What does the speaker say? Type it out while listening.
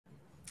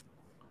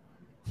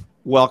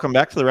Welcome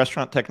back to the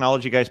Restaurant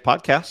Technology Guys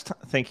podcast.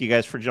 Thank you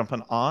guys for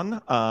jumping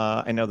on.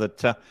 I know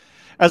that,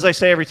 as I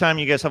say every time,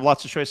 you guys have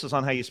lots of choices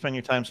on how you spend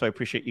your time, so I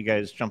appreciate you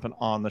guys jumping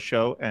on the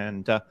show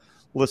and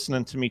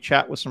listening to me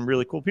chat with some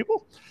really cool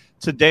people.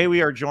 Today,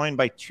 we are joined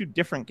by two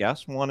different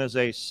guests. One is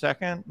a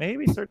second,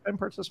 maybe third-time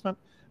participant.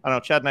 I don't know.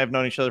 Chad and I have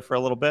known each other for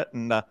a little bit,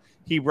 and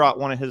he brought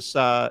one of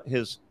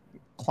his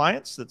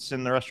clients that's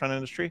in the restaurant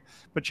industry.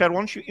 But Chad, why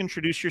don't you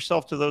introduce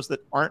yourself to those that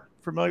aren't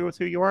familiar with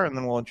who you are, and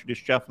then we'll introduce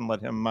Geoff and let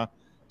him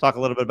talk a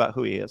little bit about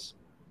who he is.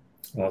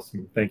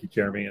 Awesome. Thank you,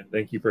 Jeremy. And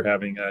thank you for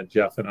having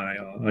Geoff and I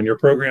on your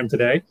program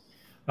today.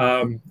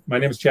 My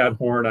name is Chad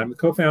Horn. I'm the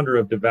co-founder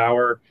of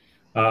Devour.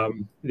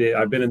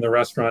 I've been in the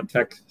restaurant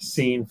tech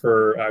scene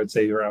for, I would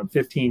say, around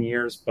 15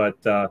 years. But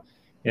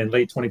in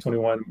late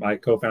 2021, my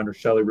co-founder,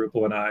 Shelly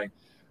Rupel, and I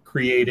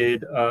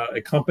created a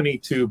company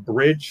to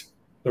bridge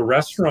the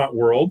restaurant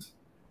world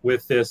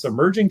with this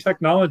emerging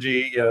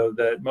technology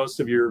that most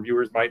of your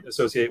viewers might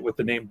associate with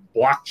the name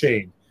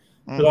blockchain.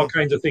 There's all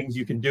kinds of things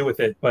you can do with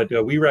it, but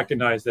we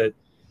recognize that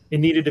it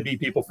needed to be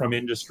people from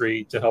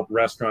industry to help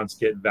restaurants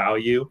get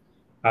value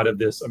out of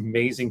this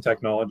amazing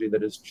technology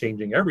that is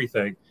changing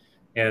everything.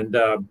 And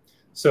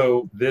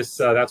so that's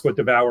what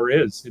Devour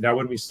is. Now,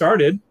 when we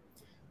started,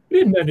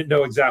 we didn't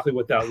know exactly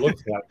what that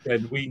looked like,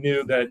 and we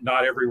knew that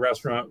not every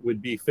restaurant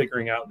would be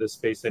figuring out this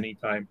space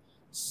anytime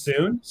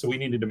soon, so we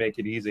needed to make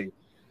it easy.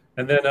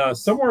 And then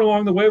somewhere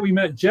along the way, we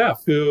met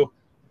Geoff, who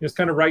is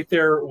kind of right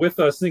there with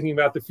us, thinking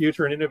about the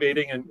future and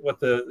innovating and what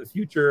the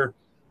future,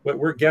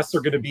 where guests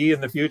are going to be in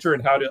the future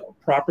and how to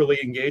properly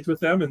engage with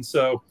them. And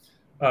so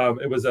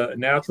it was a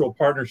natural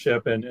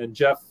partnership. And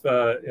Geoff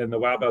and the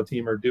Wow Bao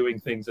team are doing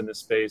things in this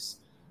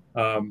space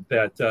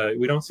that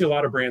we don't see a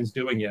lot of brands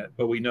doing yet,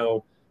 but we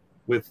know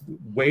with the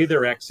way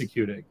they're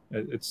executing,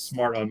 it's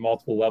smart on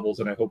multiple levels.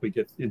 And I hope we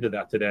get into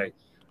that today.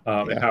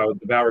 And how the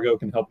Devour Go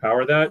can help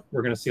power that.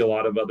 We're going to see a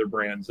lot of other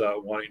brands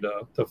wanting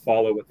to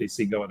follow what they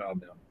see going on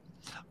now.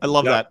 I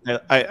love that.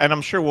 And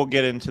I'm sure we'll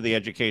get into the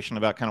education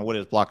about kind of what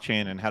is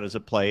blockchain and how does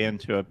it play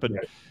into it. But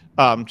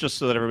just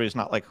so that everybody's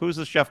not like, who's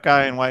this Geoff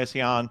guy and why is he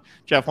on?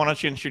 Geoff, why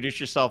don't you introduce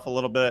yourself a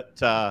little bit,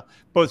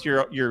 both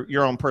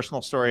your own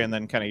personal story and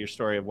then kind of your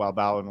story of Wow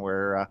Bao and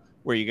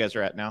where you guys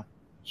are at now.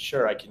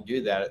 Sure, I can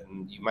do that,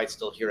 and you might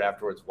still hear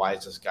afterwards, why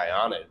is this guy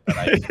on it?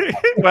 But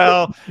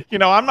well,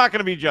 I'm not going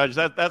to be judged.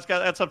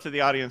 That's up to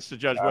the audience to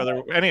judge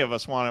whether any of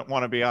us want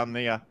to be on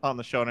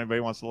the show and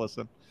anybody wants to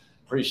listen.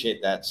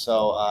 Appreciate that.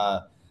 So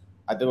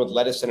I've been with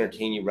Lettuce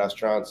Entertain You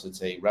Restaurants.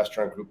 It's a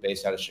restaurant group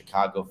based out of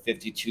Chicago,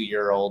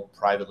 52-year-old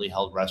privately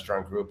held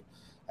restaurant group.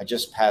 I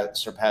just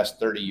surpassed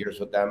 30 years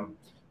with them.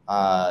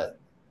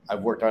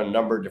 I've worked on a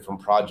number of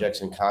different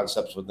projects and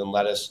concepts within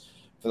Lettuce.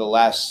 For the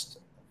last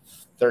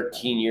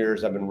 13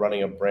 years, I've been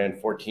running a brand,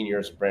 14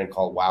 years, a brand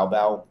called Wow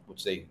Bao,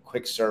 which is a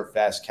quick serve,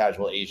 fast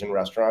casual Asian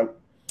restaurant.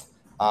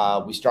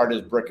 We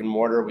started as brick and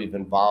mortar. We've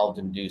involved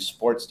and do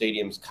sports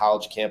stadiums,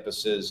 college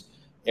campuses,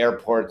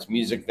 airports,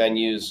 music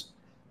venues.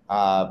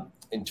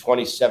 In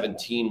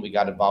 2017, we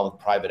got involved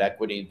with private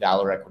equity,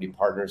 Valor Equity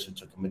Partners, who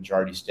took a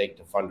majority stake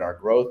to fund our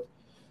growth.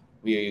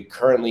 We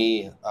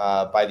currently,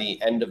 by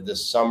the end of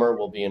this summer,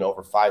 will be in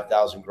over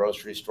 5,000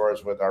 grocery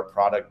stores with our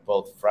product,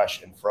 both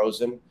fresh and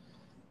frozen.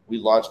 We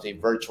launched a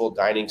virtual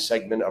dining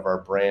segment of our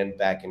brand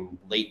back in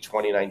late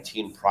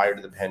 2019 prior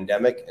to the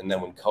pandemic. And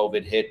then when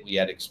COVID hit, we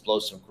had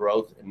explosive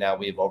growth. And now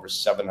we have over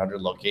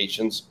 700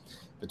 locations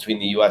between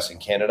the US and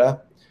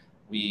Canada.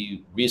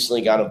 We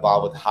recently got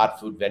involved with hot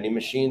food vending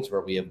machines,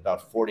 where we have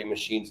about 40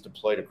 machines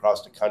deployed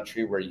across the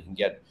country where you can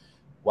get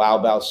Wow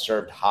Bao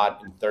served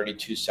hot in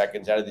 32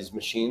 seconds out of these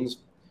machines.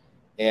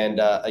 And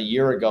a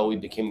year ago, we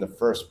became the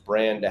first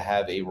brand to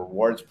have a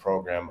rewards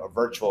program, a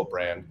virtual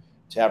brand,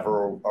 to have a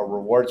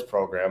rewards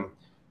program.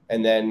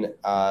 And then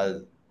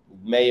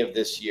May of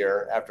this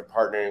year, after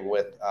partnering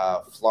with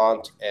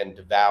Flaunt and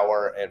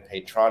Devour and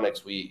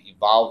Patronics, we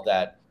evolved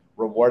that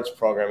rewards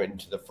program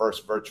into the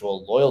first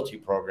virtual loyalty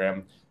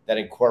program that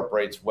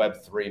incorporates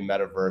Web3,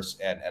 metaverse,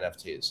 and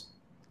NFTs.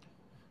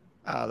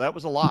 That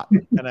was a lot,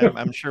 and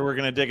I'm sure we're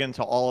going to dig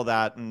into all of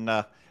that. And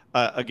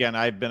again,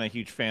 I've been a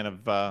huge fan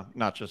of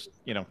not just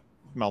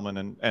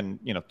Melman and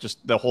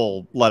just the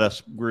whole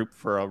Lettuce group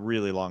for a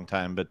really long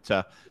time. But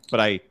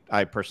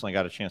I personally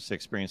got a chance to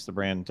experience the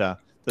brand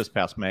this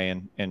past May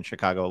in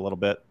Chicago a little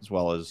bit, as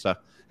well as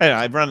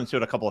I've run into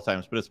it a couple of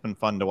times. But it's been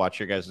fun to watch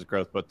your guys'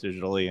 growth both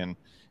digitally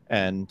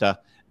and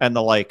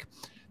the like.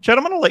 Chad,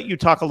 I'm going to let you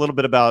talk a little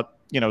bit about,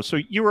 so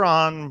you were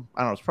on,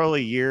 I don't know, it's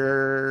probably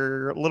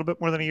a little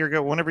bit more than a year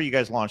ago, whenever you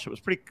guys launched. It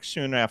was pretty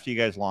soon after you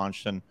guys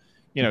launched. And,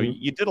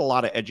 you did a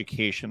lot of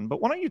education.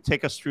 But why don't you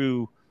take us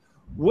through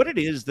what it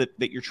is that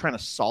you're trying to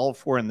solve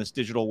for in this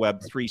digital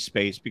Web3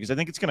 space? Because I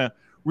think it's going to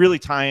really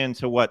tie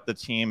into what the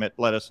team at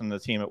Lettuce and the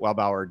team at Wow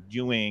Bao are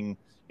doing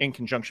in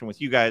conjunction with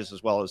you guys,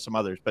 as well as some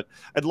others. But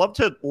I'd love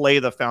to lay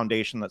the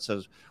foundation that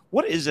says,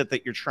 what is it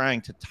that you're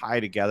trying to tie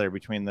together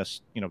between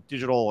this,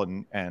 digital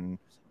and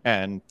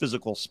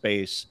physical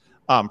space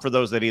for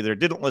those that either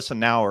didn't listen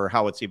now or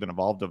how it's even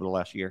evolved over the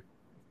last year?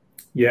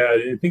 Yeah,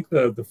 I think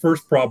the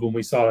first problem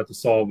we sought out to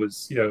solve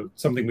was,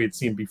 something we had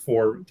seen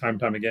before time and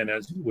time again,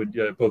 as would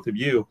both of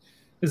you,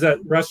 is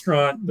that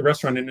the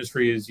restaurant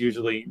industry is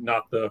usually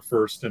not the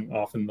first and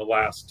often the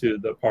last to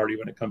the party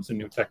when it comes to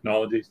new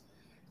technologies.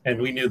 And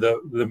we knew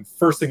the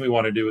first thing we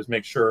want to do is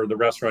make sure the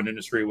restaurant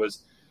industry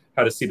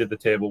had a seat at the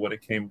table when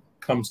it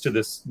comes to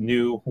this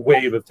new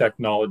wave of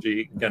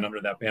technology, again, under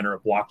that banner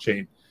of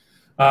blockchain.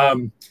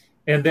 And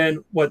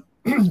then what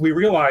we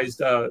realized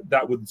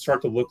that would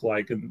start to look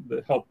like, and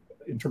the help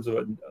in terms of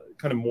a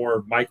kind of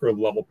more micro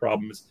level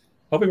problem, is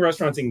helping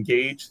restaurants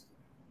engage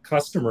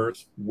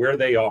customers where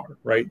they are,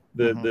 right?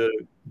 The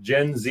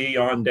Gen Z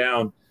on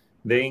down,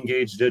 they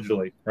engage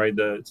digitally, right?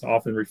 It's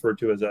often referred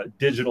to as a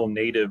digital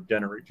native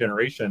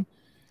generation.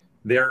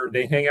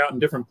 They hang out in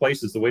different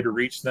places. The way to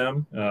reach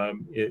them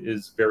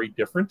is very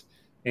different.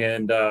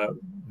 And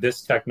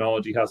this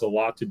technology has a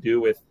lot to do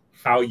with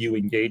how you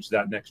engage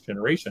that next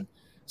generation.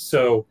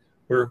 So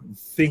we're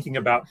thinking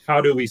about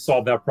how do we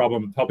solve that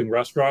problem of helping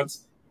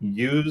restaurants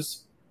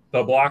use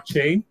the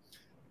blockchain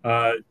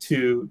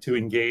to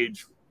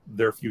engage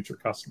their future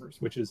customers,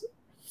 which is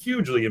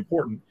hugely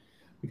important,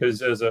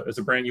 because as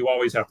a brand, you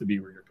always have to be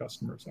where your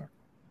customers are.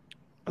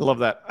 I love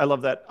that. I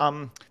love that.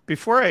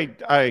 Before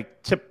I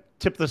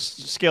tip the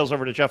scales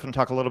over to Geoff and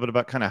talk a little bit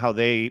about kind of how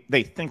they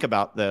think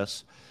about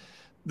this,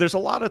 there's a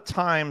lot of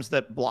times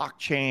that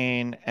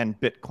blockchain and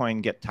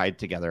Bitcoin get tied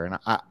together. And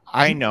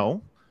I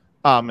know,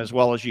 as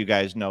well as you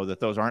guys know, that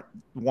those aren't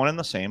one and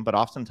the same, but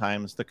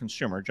oftentimes the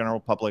consumer,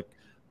 general public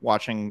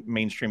watching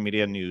mainstream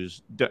media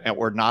news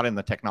or not in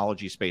the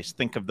technology space,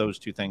 think of those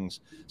two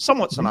things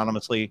somewhat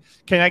synonymously.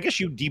 Can I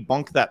guess you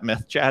debunk that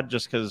myth, Chad?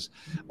 Just because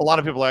a lot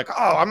of people are like,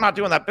 oh, I'm not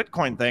doing that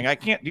Bitcoin thing. I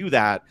can't do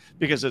that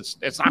because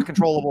it's not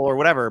controllable or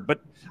whatever.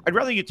 But I'd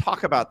rather you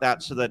talk about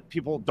that so that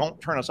people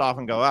don't turn us off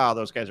and go, oh,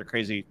 those guys are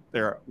crazy.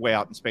 They're way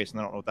out in space and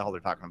they don't know what the hell they're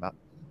talking about.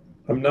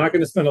 I'm not going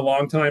to spend a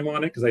long time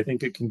on it because I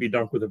think it can be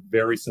done with a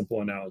very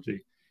simple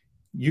analogy.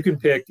 You can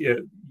pick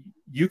it.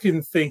 You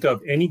can think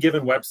of any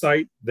given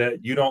website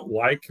that you don't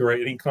like, or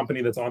any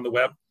company that's on the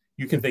web.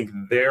 You can think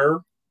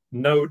they're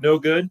no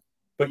good,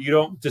 but you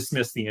don't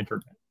dismiss the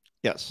internet.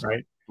 Yes.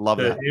 Right. Love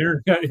that. The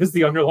internet is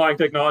the underlying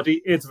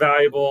technology. It's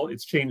valuable.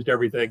 It's changed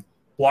everything.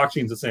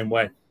 Blockchain's the same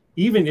way.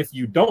 Even if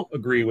you don't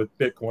agree with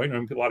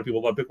Bitcoin, a lot of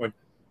people love Bitcoin,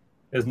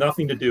 it has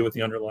nothing to do with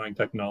the underlying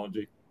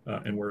technology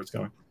and where it's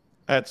going.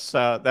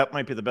 That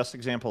might be the best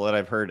example that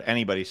I've heard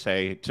anybody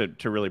say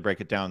to really break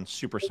it down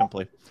super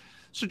simply.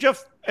 So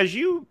Geoff, as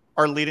you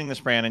are leading this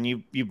brand, and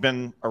you've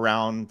been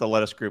around the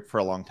Lettuce Group for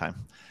a long time,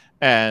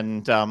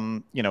 and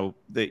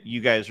that you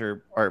guys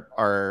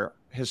are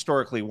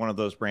historically one of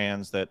those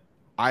brands that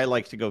I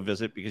like to go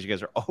visit because you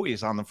guys are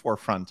always on the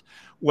forefront,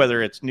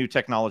 whether it's new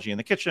technology in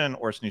the kitchen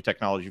or it's new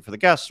technology for the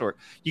guests, or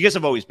you guys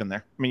have always been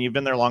there. I mean, you've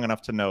been there long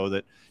enough to know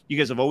that you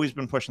guys have always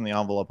been pushing the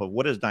envelope of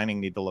what does dining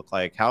need to look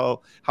like?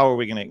 How are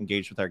we going to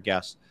engage with our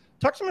guests?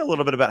 Talk to me a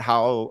little bit about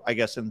how, I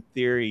guess, in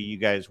theory, you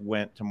guys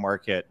went to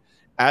market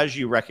as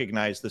you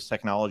recognize this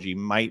technology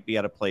might be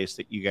at a place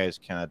that you guys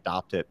can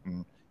adopt it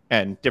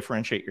and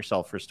differentiate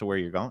yourself as to where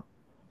you're going.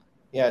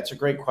 Yeah, it's a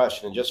great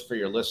question. And just for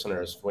your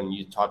listeners, when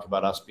you talk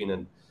about us being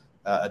an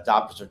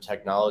adopters of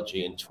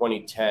technology, in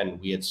 2010,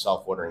 we had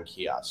self-ordering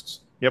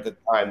kiosks. Yep. At the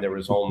time, there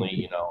was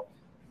only,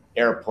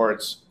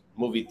 airports,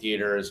 movie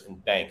theaters,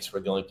 and banks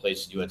were the only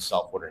places you had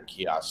self-ordering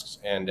kiosks.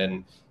 And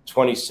in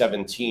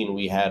 2017,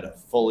 we had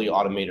fully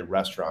automated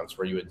restaurants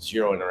where you had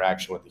zero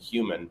interaction with a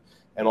human,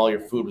 and all your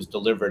food was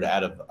delivered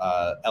out of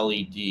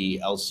LED,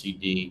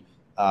 LCD,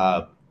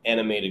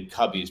 animated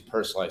cubbies,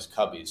 personalized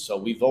cubbies. So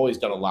we've always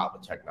done a lot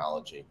with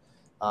technology.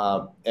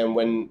 And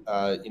when,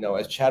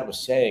 as Chad was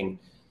saying,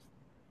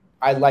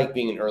 I like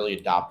being an early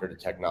adopter to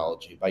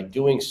technology. By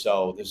doing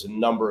so, there's a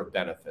number of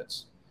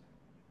benefits.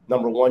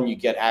 Number one, you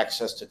get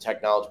access to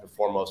technology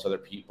before most other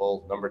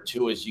people. Number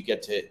two is you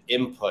get to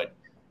input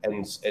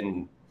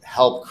and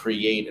help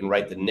create and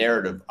write the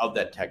narrative of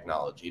that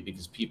technology,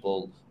 because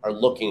people are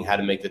looking how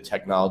to make the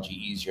technology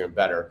easier and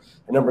better.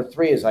 And number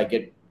three is I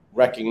get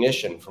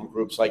recognition from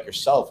groups like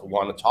yourself who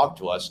want to talk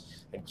to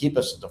us and keep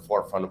us at the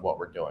forefront of what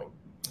we're doing.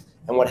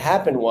 And what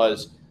happened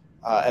was,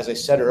 as I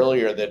said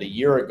earlier, that a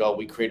year ago,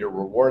 we created a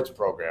rewards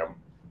program.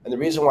 And the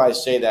reason why I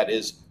say that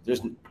is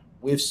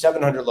we have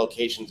 700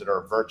 locations that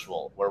are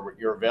virtual, where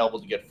you're available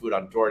to get food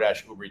on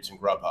DoorDash, Uber Eats, and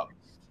Grubhub.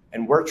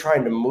 And we're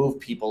trying to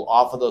move people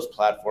off of those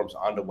platforms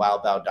onto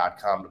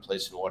wowbao.com to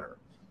place an order.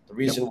 The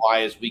reason why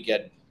is we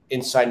get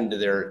insight into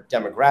their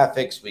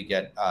demographics. We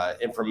get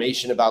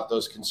information about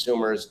those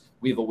consumers.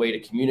 We have a way to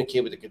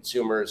communicate with the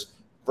consumers,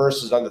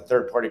 versus on the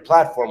third-party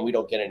platform, we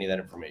don't get any of that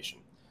information.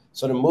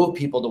 So to move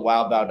people to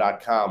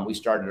wowbao.com, we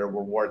started a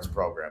rewards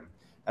program.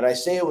 And I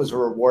say it was a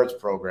rewards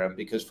program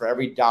because for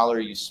every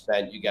 $1 you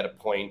spent, you get a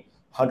point.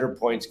 100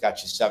 points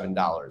got you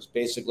 $7.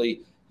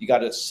 Basically, you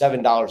got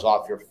 $7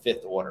 off your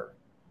fifth order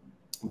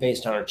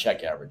based on our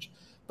check average.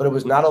 But it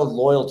was not a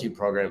loyalty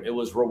program. It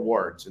was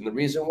rewards. And the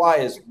reason why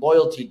is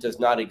loyalty does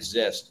not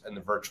exist in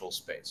the virtual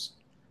space.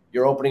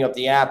 You're opening up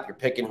the app, you're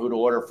picking who to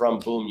order from,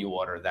 boom, you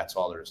order. That's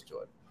all there is to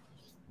it.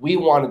 We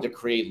wanted to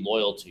create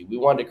loyalty. We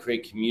wanted to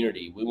create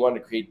community. We wanted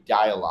to create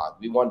dialogue.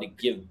 We wanted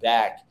to give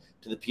back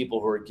to the people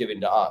who are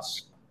giving to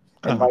us.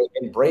 And by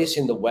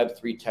embracing the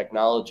Web3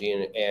 technology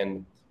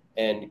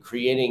and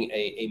creating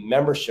a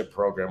membership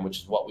program, which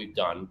is what we've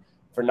done,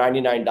 for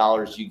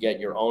 $99, you get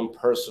your own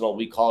personal,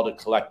 we call it a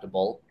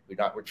collectible.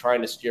 We're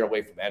trying to steer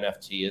away from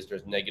NFTs.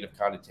 There's negative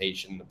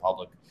connotation in the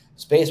public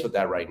space with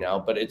that right now,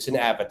 but it's an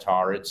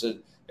avatar. It's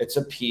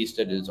a piece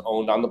that is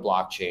owned on the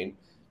blockchain.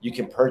 You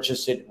can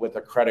purchase it with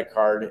a credit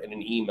card and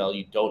an email.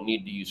 You don't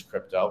need to use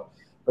crypto,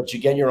 but you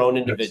get your own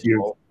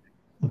individual.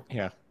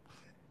 Yeah.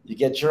 You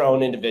get your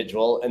own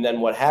individual. And then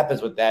what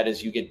happens with that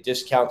is you get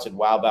discounts at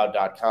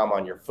wowbao.com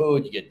on your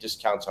food. You get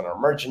discounts on our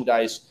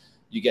merchandise.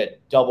 You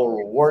get double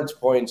rewards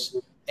points.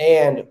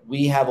 And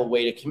we have a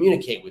way to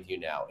communicate with you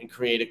now and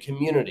create a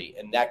community.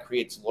 And that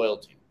creates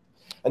loyalty.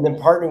 And then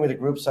partnering with a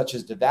group such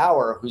as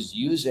Devour, who's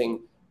using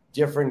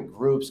different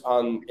groups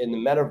in the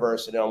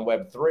metaverse and on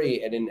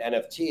Web3 and in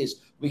NFTs,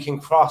 we can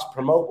cross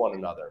promote one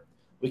another.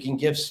 We can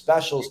give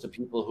specials to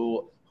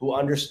people who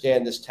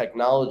understand this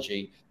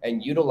technology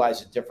and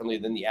utilize it differently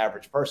than the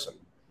average person.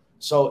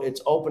 So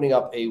it's opening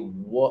up a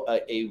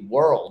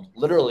world,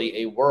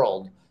 literally a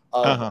world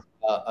of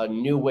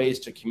new ways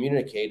to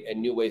communicate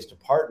and new ways to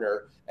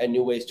partner and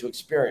new ways to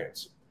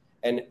experience.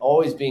 And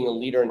always being a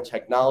leader in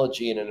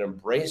technology and an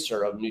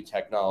embracer of new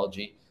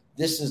technology,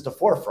 this is the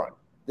forefront.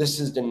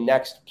 This is the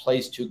next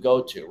place to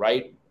go to,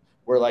 right?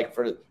 We're like,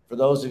 for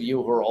those of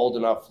you who are old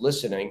enough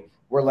listening,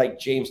 we're like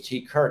James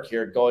T. Kirk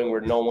here, going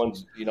where no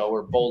one's,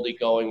 we're boldly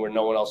going where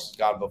no one else has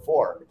gone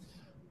before.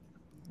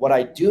 What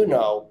I do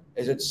know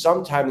is that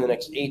sometime in the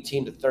next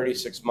 18 to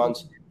 36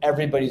 months,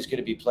 everybody's going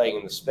to be playing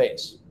in the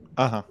space.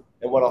 And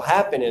what will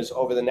happen is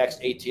over the next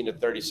 18 to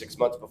 36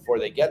 months before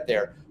they get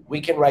there,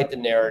 we can write the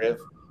narrative,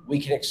 we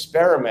can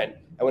experiment.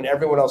 And when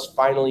everyone else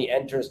finally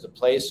enters the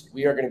place,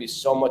 we are going to be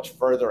so much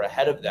further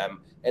ahead of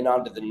them and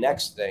on to the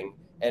next thing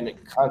and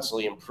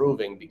constantly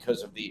improving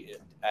because of the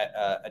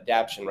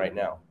adaptation right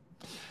now.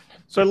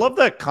 So I love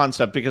that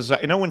concept because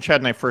I know when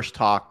Chad and I first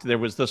talked, there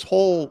was this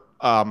whole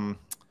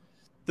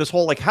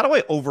like, how do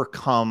I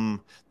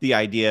overcome the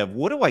idea of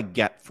what do I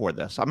get for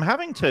this? I'm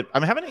having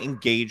to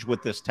engage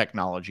with this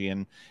technology,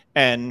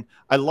 and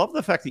I love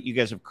the fact that you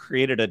guys have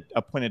created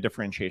a point of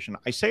differentiation.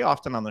 I say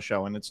often on the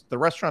show, and it's the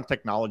restaurant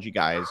technology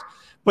guys,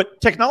 but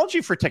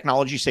technology for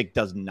technology's sake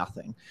does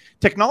nothing.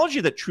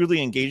 Technology that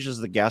truly engages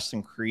the guests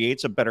and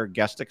creates a better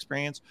guest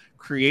experience,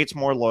 creates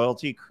more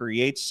loyalty,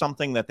 creates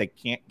something that they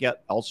can't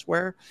get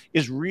elsewhere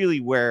is really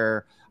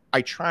where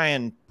I try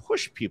and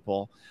push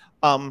people.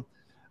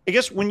 I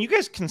guess when you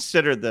guys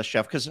consider this,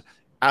 Geoff, because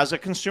as a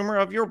consumer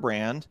of your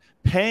brand,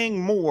 paying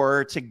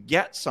more to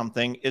get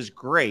something is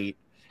great.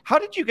 How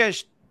did you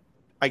guys,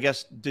 I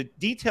guess,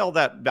 detail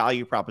that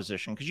value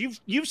proposition? Because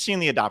you've seen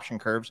the adoption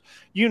curves.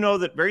 You know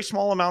that very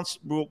small amounts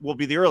will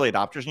be the early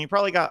adopters, and you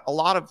probably got a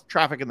lot of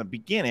traffic in the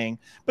beginning,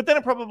 but then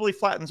it probably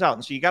flattens out.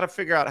 And so you got to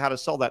figure out how to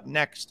sell that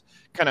next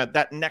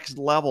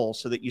level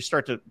so that you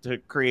start to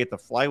create the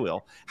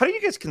flywheel. How do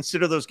you guys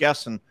consider those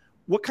guests, and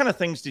what kind of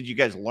things did you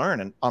guys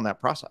learn on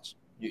that process?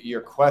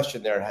 Your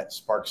question there had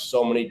sparked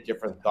so many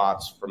different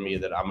thoughts for me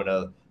that I'm going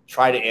to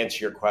try to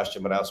answer your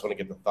question, but I also want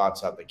to get the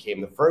thoughts out that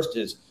came. The first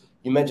is,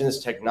 you mentioned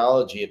this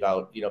technology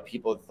about,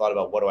 people have thought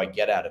about what do I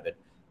get out of it?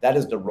 That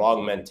is the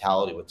wrong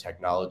mentality with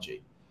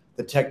technology.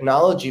 The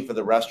technology for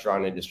the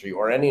restaurant industry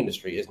or any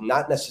industry is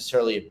not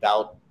necessarily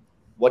about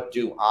what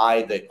do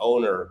I, the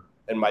owner,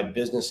 and my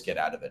business get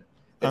out of it.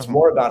 It's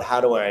more about how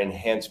do I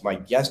enhance my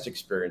guest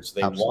experience so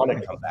they want to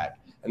come back.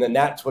 And then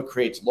that's what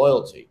creates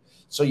loyalty.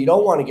 So you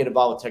don't want to get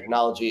involved with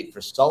technology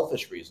for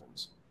selfish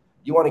reasons.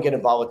 You want to get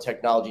involved with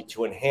technology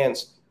to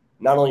enhance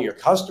not only your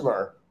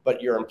customer, but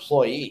your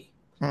employee.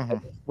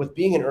 With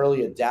being an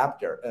early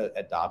adopter of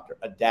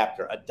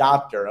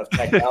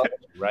technology,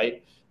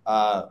 right?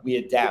 We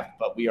adapt,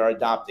 but we are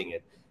adopting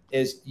it.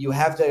 Is you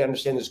have to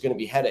understand there's going to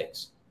be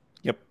headaches.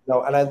 Yep.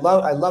 And I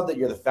love that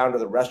you're the founder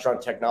of the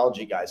Restaurant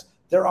Technology Guys.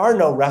 There are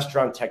no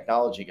restaurant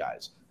technology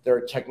guys. There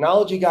are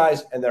technology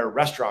guys and there are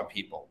restaurant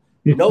people.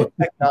 No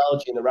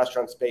technology in the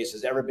restaurant space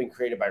has ever been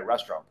created by a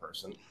restaurant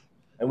person.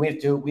 And we have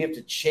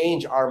to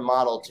change our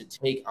model to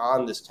take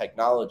on this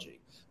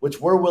technology, which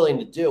we're willing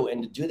to do.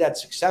 And to do that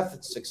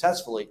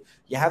successfully,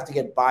 you have to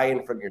get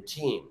buy-in from your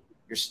team.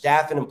 Your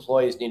staff and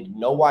employees need to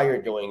know why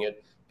you're doing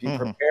it, be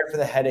prepared for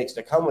the headaches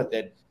that come with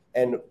it,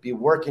 and be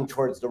working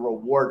towards the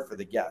reward for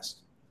the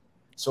guest.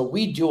 So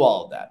we do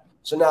all of that.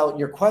 So now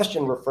your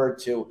question referred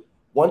to,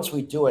 once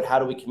we do it, how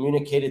do we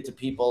communicate it to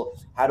people?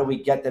 How do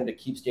we get them to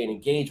keep staying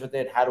engaged with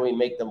it? How do we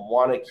make them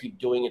want to keep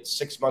doing it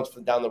 6 months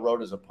from down the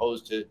road as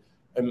opposed to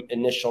an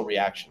initial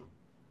reaction?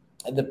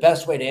 And the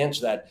best way to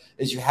answer that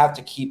is you have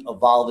to keep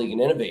evolving and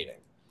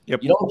innovating.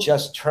 Yep. You don't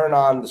just turn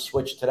on the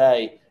switch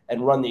today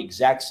and run the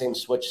exact same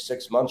switch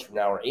 6 months from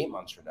now or 8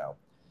 months from now.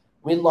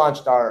 We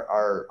launched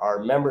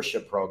our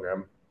membership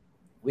program.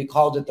 We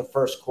called it the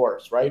first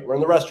course, right? We're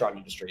in the restaurant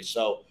industry.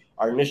 So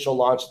our initial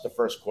launch is the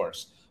first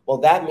course. Well,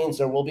 that means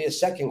there will be a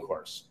second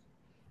course.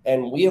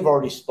 And we have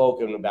already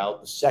spoken about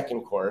the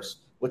second course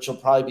which will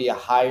probably be a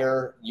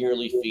higher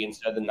yearly fee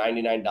instead of the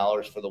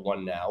 $99 for the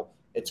one now.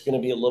 It's going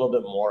to be a little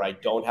bit more. I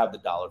don't have the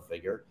dollar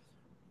figure.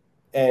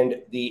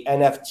 And the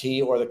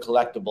NFT or the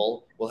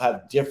collectible will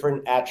have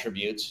different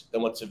attributes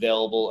than what's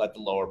available at the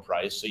lower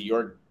price. So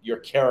your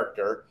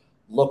character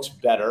looks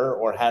better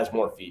or has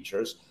more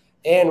features.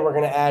 And we're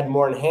going to add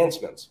more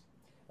enhancements.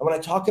 And when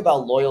I talk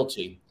about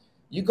loyalty,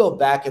 you go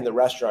back in the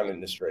restaurant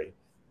industry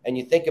and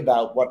you think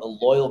about what a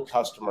loyal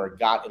customer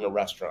got in a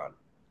restaurant.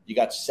 You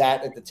got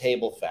sat at the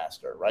table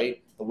faster,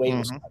 right? The wait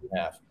was cut in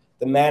half.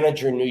 The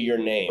manager knew your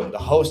name. The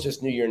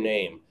hostess knew your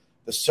name.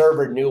 The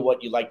server knew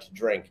what you liked to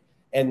drink.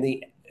 And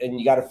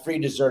you got a free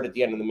dessert at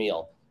the end of the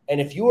meal.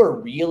 And if you were a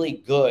really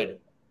good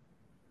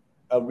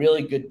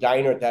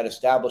diner at that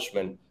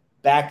establishment,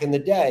 back in the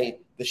day,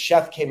 the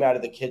chef came out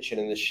of the kitchen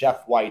and the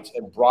chef whites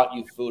and brought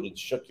you food and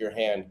shook your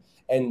hand.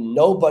 And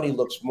nobody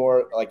looks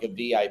more like a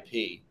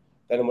VIP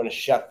than when a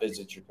chef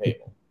visits your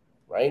table,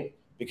 right?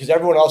 Because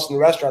everyone else in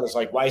the restaurant is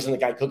like, why isn't the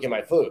guy cooking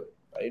my food,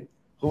 right?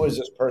 Who is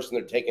this person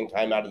that's taking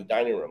time out of the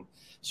dining room?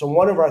 So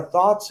one of our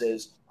thoughts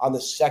is on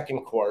the second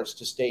course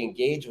to stay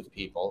engaged with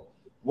people.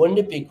 Wouldn't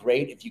it be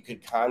great if you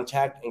could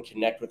contact and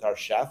connect with our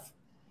chef?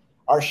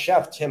 Our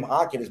chef, Tim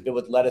Hocken, has been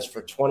with Lettuce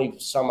for 20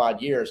 some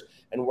odd years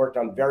and worked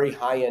on very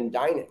high-end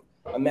dining.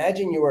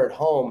 Imagine you were at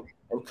home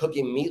and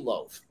cooking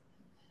meatloaf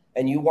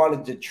and you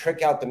wanted to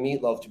trick out the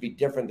meatloaf to be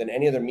different than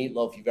any other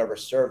meatloaf you've ever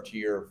served to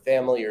your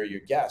family or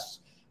your guests.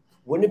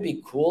 Wouldn't it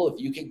be cool if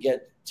you could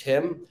get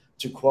Tim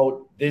to,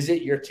 quote,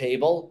 visit your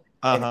table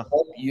and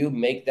help you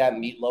make that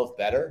meatloaf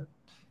better?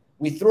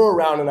 We threw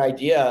around an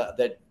idea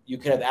that you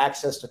could have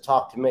access to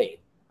talk to me.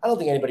 I don't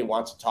think anybody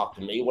wants to talk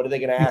to me. What are they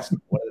going to ask?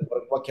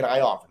 What can I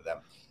offer to them?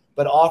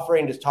 But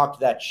offering to talk to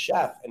that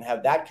chef and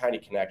have that kind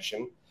of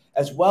connection,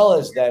 as well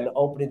as then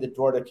opening the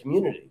door to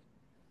community.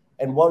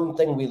 And one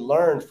thing we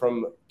learned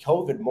from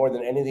COVID more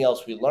than anything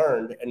else we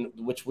learned, and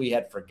which we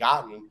had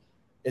forgotten,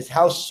 is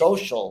how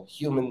social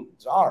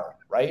humans are,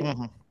 right?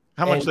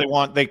 How much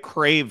they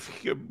crave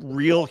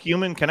real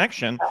human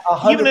connection,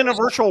 100%. Even in a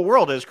virtual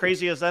world, as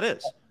crazy as that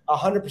is.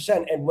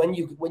 100%. And when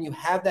you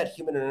have that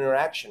human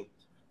interaction,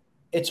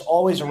 it's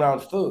always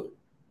around food,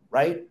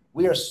 right?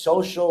 We are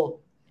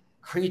social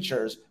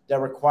creatures that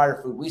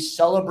require food. We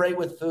celebrate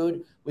with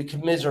food. We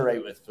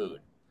commiserate with food.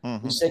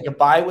 We say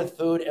goodbye with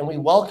food, and we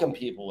welcome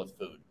people with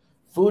food.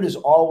 Food is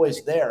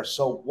always there.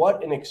 So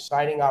what an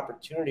exciting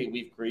opportunity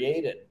we've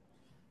created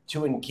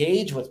to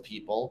engage with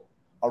people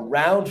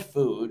around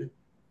food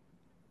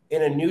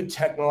in a new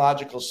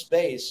technological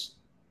space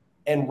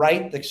and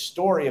write the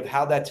story of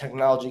how that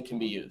technology can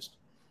be used.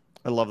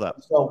 I love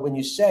that. So when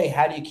you say,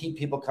 how do you keep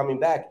people coming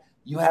back?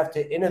 You have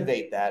to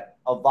innovate that,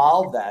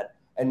 evolve that,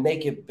 and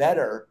make it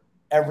better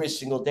every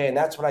single day. And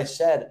that's what I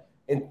said.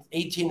 In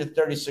 18 to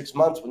 36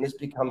 months, when this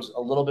becomes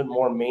a little bit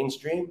more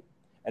mainstream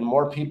and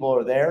more people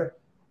are there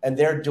and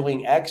they're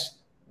doing X,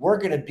 we're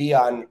going to be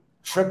on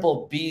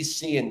triple B,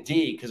 C, and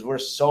D because we're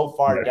so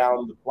far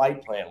down the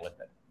flight plan with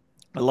it.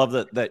 I love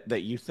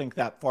that you think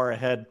that far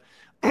ahead.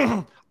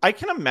 I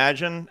can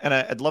imagine, and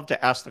I'd love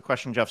to ask the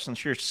question, Geoff,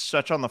 since you're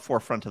such on the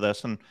forefront of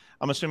this, and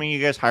I'm assuming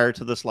you guys hire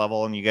to this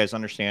level and you guys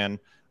understand.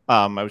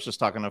 I was just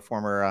talking to a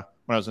former,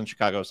 when I was in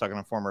Chicago, I was talking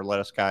to a former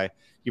lettuce guy.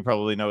 You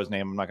probably know his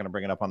name. I'm not going to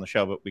bring it up on the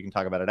show, but we can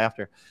talk about it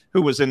after,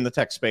 who was in the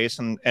tech space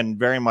and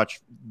very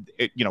much,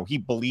 he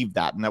believed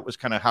that. And that was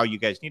kind of how you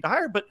guys need to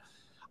hire. But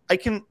I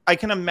can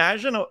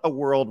imagine a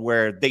world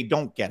where they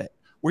don't get it,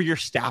 where your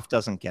staff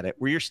doesn't get it,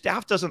 where your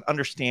staff doesn't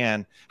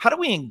understand how do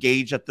we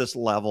engage at this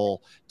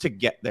level to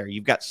get there.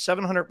 You've got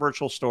 700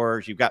 virtual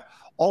stores. You've got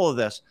all of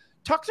this.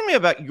 Talk to me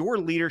about your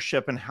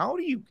leadership and how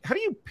do you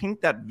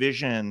paint that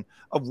vision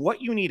of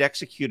what you need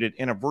executed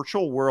in a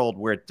virtual world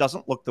where it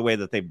doesn't look the way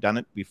that they've done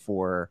it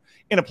before,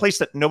 in a place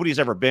that nobody's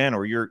ever been,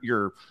 or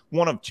you're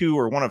one of two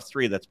or one of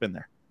three that's been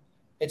there?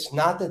 It's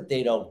not that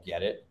they don't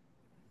get it.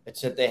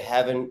 It's that they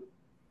haven't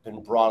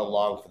been brought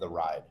along for the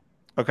ride.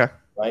 Okay.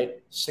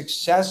 Right?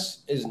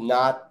 Success is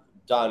not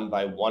done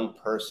by one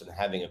person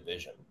having a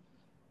vision.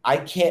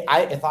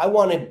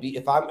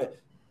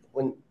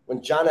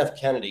 When John F.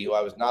 Kennedy, who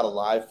I was not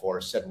alive for,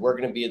 said we're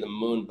going to be in the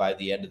moon by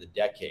the end of the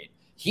decade,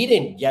 he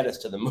didn't get us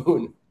to the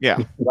moon. Yeah.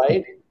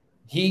 Right?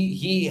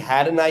 He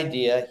had an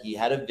idea, he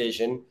had a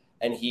vision,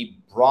 and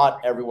he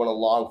brought everyone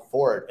along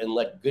for it and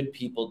let good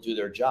people do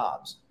their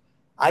jobs.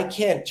 I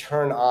can't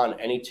turn on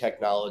any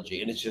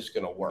technology and it's just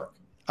going to work.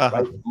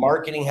 Right?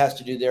 Marketing has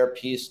to do their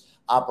piece.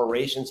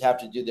 Operations have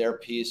to do their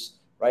piece.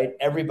 Right?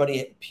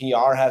 Everybody,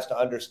 PR has to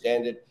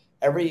understand it.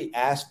 Every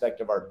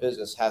aspect of our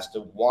business has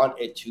to want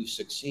it to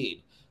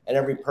succeed. And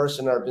every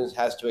person in our business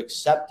has to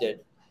accept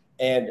it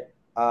and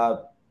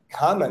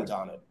comment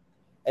on it.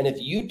 And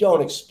if you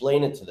don't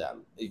explain it to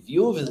them, if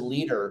you as a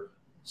leader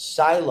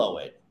silo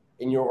it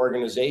in your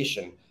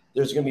organization,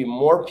 there's going to be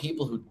more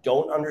people who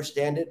don't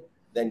understand it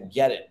than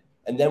get it.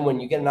 And then when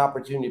you get an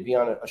opportunity to be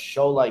on a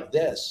show like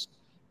this,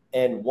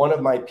 and one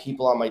of my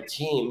people on my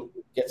team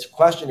gets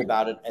questioned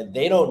about it, and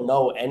they don't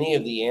know any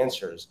of the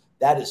answers,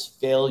 that is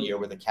failure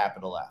with a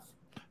capital F.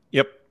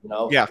 Yep.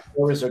 Yeah.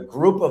 There was a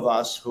group of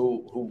us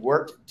who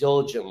worked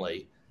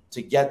diligently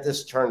to get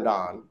this turned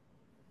on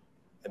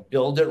and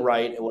build it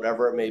right and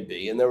whatever it may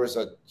be. And there was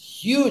a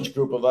huge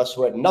group of us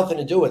who had nothing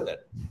to do with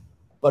it.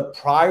 But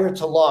prior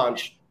to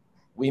launch,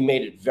 we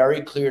made it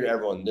very clear to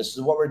everyone, this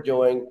is what we're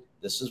doing.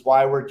 This is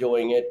why we're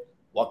doing it.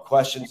 What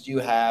questions do you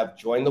have?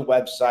 Join the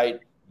website,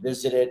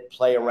 visit it,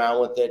 play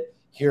around with it.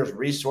 Here's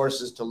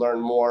resources to learn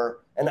more.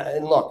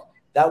 And look,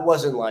 that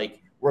wasn't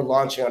like we're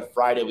launching on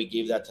Friday. We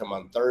gave that to them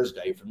on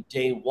Thursday. From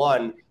day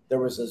one, there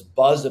was this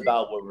buzz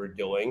about what we're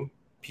doing.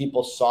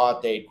 People saw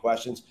it, they had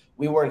questions.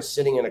 We weren't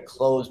sitting in a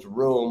closed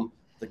room,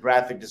 the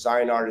graphic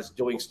design artist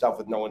doing stuff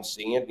with no one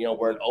seeing it. You know,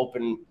 we're an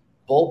open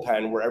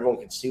bullpen where everyone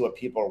can see what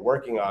people are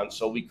working on.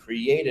 So we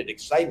created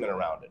excitement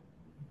around it.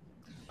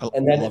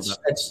 And then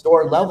at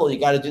store level, you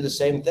got to do the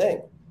same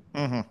thing.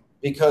 Mm-hmm.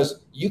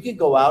 Because you could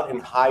go out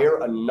and hire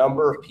a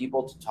number of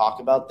people to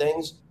talk about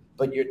things,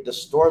 but the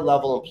store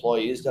level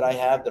employees that I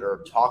have that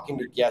are talking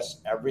to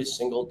guests every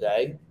single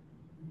day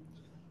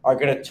are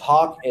going to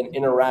talk and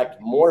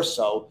interact more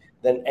so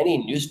than any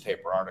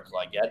newspaper article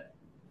I get.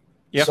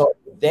 Yep. So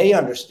they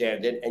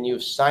understand it, and you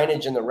have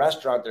signage in the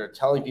restaurant that are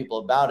telling people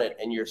about it,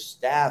 and your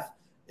staff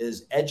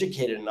is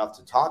educated enough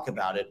to talk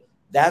about it.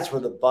 That's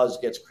where the buzz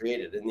gets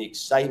created, and the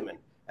excitement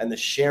and the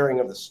sharing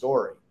of the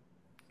story.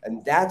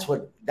 And that's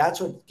what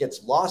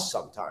gets lost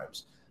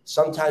sometimes.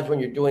 Sometimes when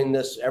you're doing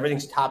this,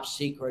 everything's top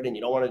secret and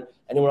you don't want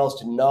anyone else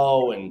to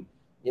know. And,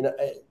 you know,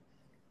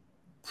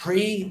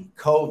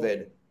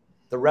 pre-COVID,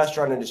 the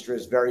restaurant industry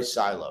is very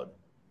siloed,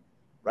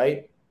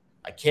 right?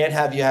 I can't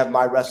have you have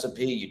my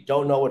recipe. You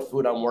don't know what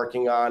food I'm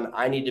working on.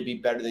 I need to be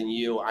better than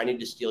you. I need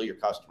to steal your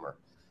customer.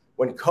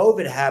 When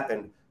COVID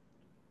happened,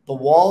 the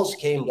walls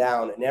came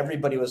down and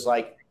everybody was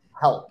like,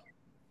 help.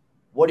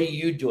 What are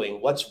you doing?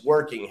 What's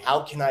working?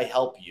 How can I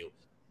help you?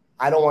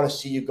 I don't want to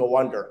see you go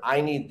under.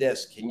 I need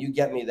this. Can you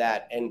get me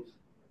that? And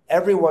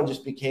everyone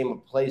just became a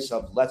place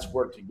of let's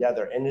work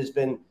together. And it has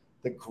been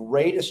the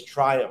greatest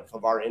triumph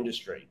of our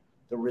industry,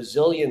 the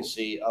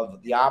resiliency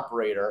of the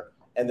operator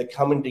and the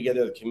coming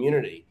together of the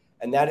community.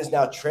 And that is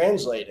now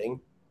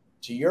translating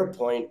to your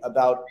point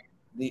about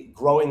the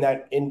growing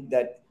that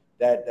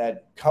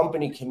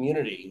company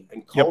community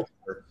and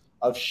culture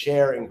of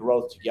share and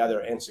growth together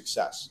and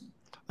success.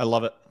 I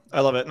love it. I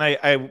love it.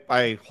 And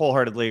I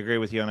wholeheartedly agree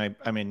with you. And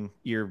I mean,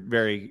 you're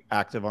very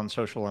active on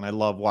social, and I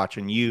love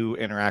watching you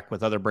interact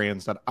with other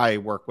brands that I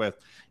work with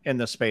in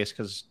this space.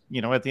 Cause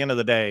you know, at the end of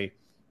the day,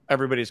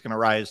 everybody's going to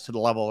rise to the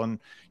level. And,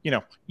 you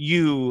know,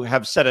 you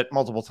have said it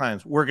multiple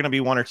times. We're going to be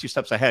 1 or 2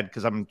 steps ahead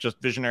because I'm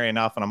just visionary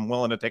enough and I'm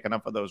willing to take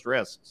enough of those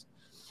risks.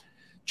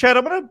 Chad,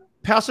 I'm going to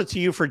pass it to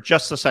you for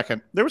just a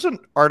second. There was an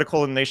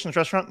article in Nation's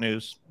Restaurant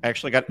News. I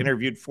actually got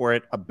interviewed for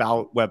it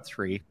about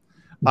Web3.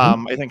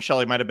 I think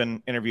Shelley might have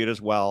been interviewed as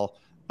well.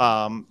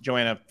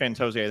 Joanna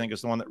Fantozzi, I think,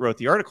 is the one that wrote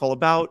the article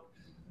about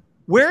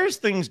where is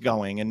things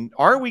going, and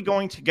are we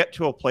going to get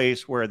to a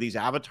place where these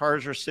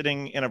avatars are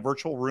sitting in a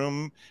virtual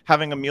room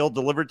having a meal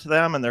delivered to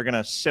them, and they're going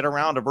to sit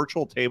around a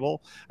virtual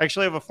table? I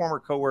actually have a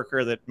former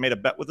coworker that made a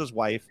bet with his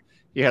wife.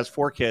 He has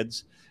 4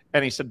 kids,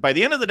 and he said, by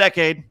the end of the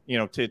decade, you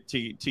know, to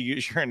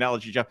use your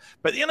analogy, Geoff,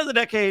 by the end of the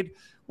decade,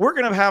 we're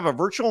going to have a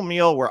virtual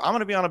meal where I'm going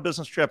to be on a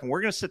business trip and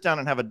we're going to sit down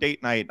and have a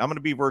date night. I'm going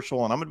to be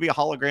virtual and I'm going to be a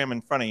hologram in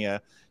front of you,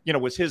 you know,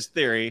 was his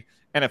theory.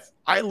 And if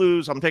I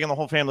lose, I'm taking the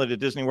whole family to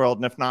Disney World.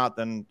 And if not,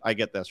 then I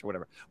get this or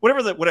whatever.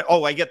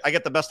 I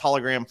get the best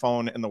hologram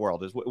phone in the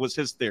world was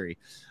his theory.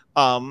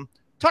 Talk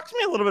to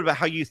me a little bit about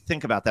how you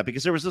think about that,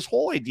 because there was this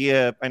whole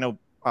idea. I know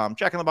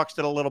Jack in the Box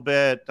did a little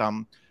bit.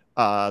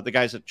 The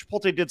guys at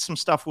Chipotle did some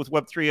stuff with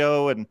Web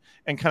 3.0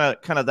 and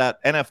kind of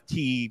that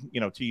NFT,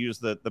 you know, to use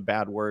the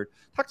bad word.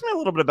 Talk to me a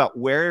little bit about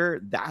where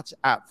that's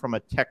at from a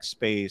tech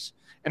space,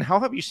 and how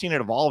have you seen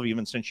it evolve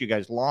even since you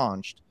guys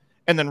launched?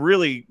 And then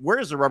really, where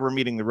is the rubber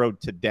meeting the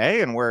road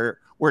today, and where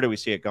do we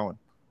see it going?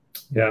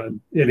 Yeah,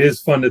 it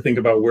is fun to think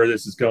about where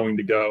this is going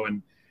to go.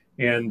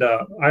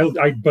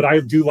 But I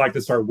do like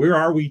to start, where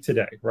are we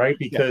today, right?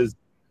 Because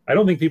I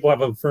don't think people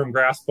have a firm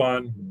grasp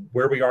on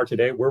where we are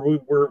today, where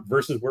we were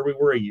versus where we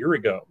were a year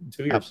ago,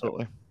 2 years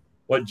Absolutely. ago.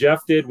 What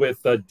Geoff did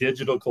with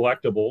digital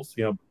collectibles,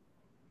 you know,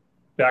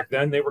 back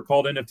then they were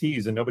called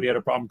NFTs and nobody had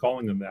a problem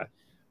calling them that.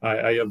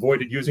 I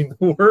avoided using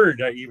the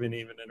word even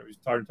and we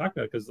started talking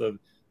about it because of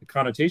the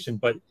connotation,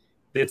 but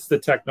it's the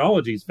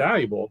technology is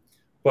valuable.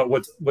 But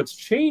what's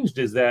changed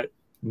is that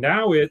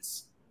now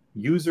it's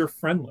user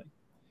friendly.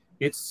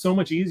 It's so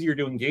much easier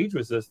to engage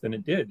with this than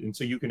it did. And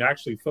so you can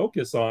actually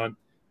focus on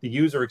the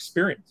user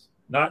experience,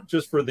 not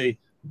just for the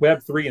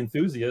Web3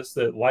 enthusiasts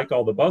that like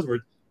all the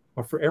buzzwords,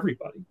 but for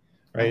everybody,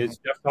 right? As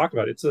Geoff talked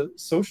about, it's a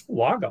social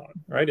logon,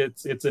 right?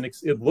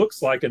 It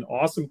looks like an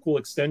awesome, cool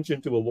extension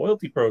to a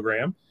loyalty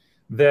program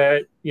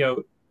that, you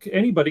know,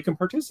 anybody can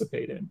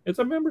participate in. It's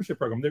a membership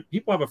program.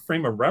 People have a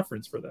frame of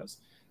reference for this,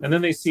 and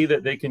then they see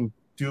that they can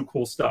do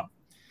cool stuff.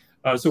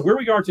 So where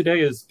we are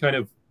today is kind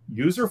of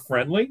user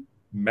friendly.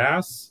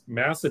 Mass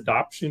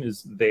adoption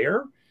is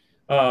there.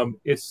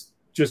 It's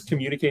just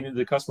communicating to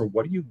the customer,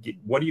 what do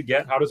you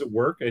get? How does it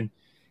work? And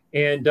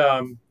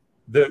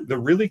the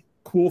really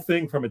cool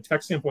thing from a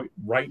tech standpoint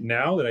right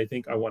now that I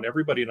think I want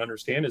everybody to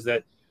understand is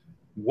that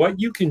what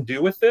you can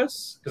do with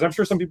this, because I'm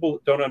sure some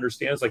people don't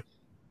understand, is like,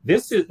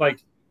 this is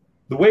like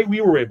the way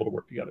we were able to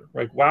work together,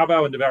 right? Wow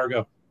Bao and Devour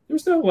go,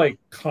 there's no like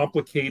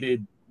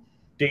complicated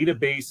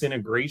database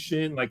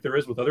integration like there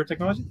is with other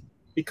technologies.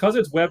 Because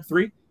it's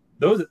Web3,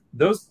 those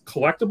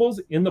collectibles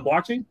in the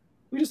blockchain,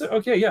 we just said,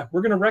 okay, yeah,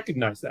 we're going to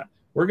recognize that.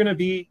 We're going to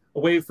be a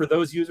way for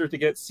those users to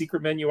get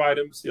secret menu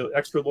items,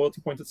 extra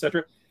loyalty points,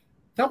 etc.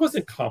 That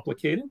wasn't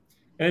complicated.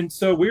 And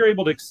so we were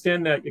able to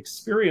extend that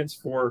experience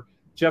for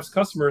Geoff's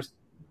customers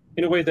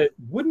in a way that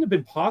wouldn't have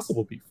been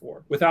possible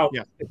before without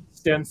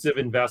extensive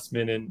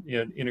investment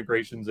in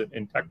integrations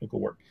and technical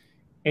work.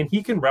 And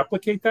he can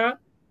replicate that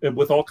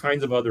with all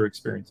kinds of other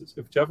experiences.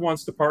 If Geoff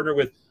wants to partner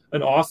with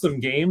an awesome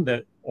game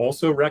that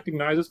also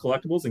recognizes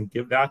collectibles and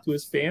give that to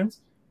his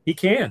fans, he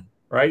can,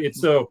 right?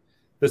 It's so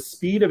the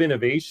speed of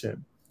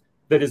innovation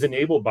that is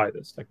enabled by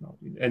this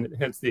technology, and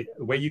hence the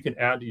way you can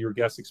add to your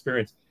guest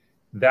experience,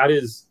 that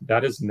is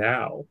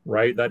now,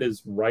 right? That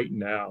is right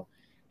now.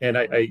 And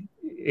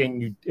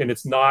and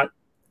it's not,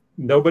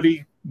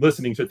 nobody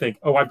listening should think,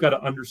 oh, I've got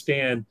to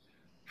understand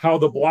how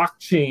the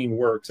blockchain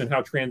works and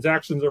how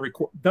transactions are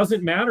recorded.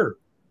 Doesn't matter.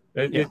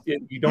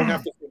 You don't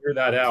have to figure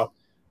that out.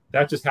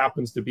 That just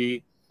happens to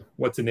be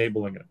what's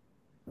enabling it.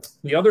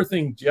 The other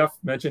thing Geoff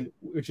mentioned,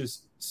 which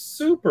is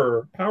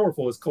super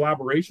powerful, is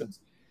collaborations.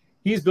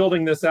 He's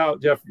building this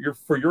out, Geoff,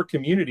 for your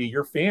community,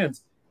 your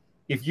fans.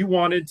 If you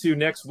wanted to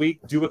next week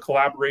do a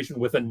collaboration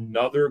with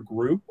another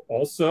group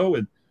also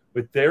and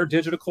with their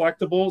digital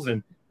collectibles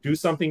and do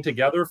something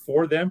together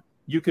for them,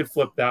 you could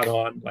flip that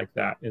on like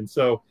that. And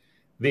so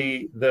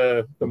the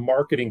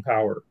marketing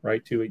power,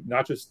 right, to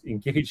not just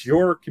engage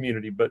your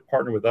community but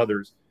partner with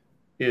others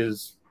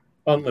is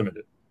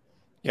unlimited.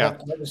 Yeah,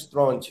 can I just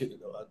throw in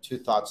two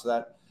thoughts to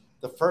that?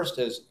 The first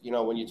is,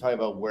 when you talk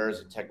about where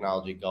is the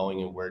technology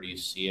going and where do you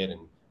see it,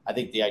 and I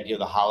think the idea of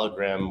the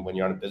hologram when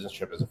you're on a business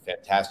trip is a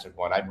fantastic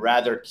one. I'd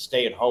rather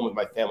stay at home with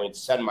my family and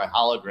send my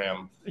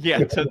hologram.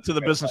 Yeah, to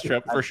the business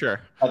trip for sure.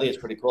 I think it's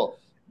pretty cool.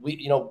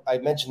 We, I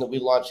mentioned that we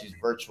launched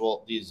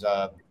these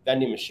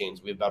vending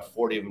machines. We have about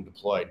 40 of them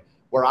deployed.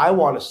 Where I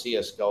want to see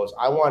us go is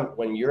I want,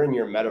 when you're in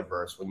your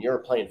metaverse, when you're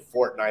playing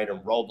Fortnite or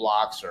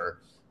Roblox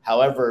or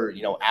however,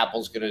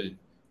 Apple's going to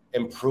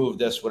improve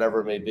this, whatever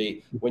it may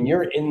be, when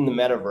you're in the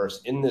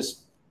metaverse, in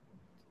this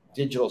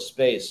digital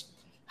space,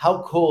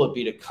 how cool it'd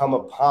be to come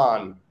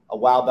upon a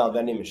Wow Bao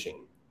vending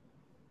machine.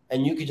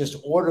 And you could just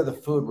order the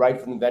food right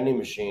from the vending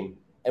machine.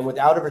 And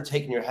without ever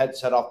taking your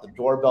headset off, the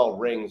doorbell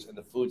rings and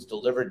the food's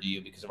delivered to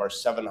you because of our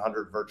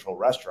 700 virtual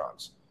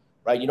restaurants,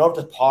 right? You don't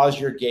have to pause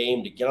your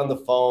game to get on the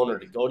phone or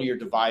to go to your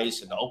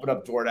device and to open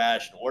up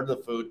DoorDash and order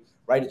the food,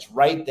 right? It's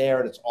right there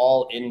and it's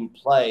all in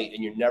play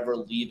and you're never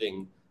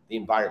leaving the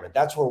environment.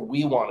 That's where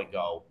we want to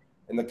go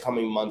in the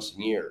coming months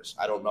and years.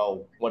 I don't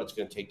know what it's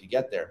going to take to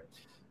get there.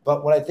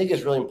 But what I think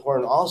is really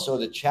important also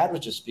that Chad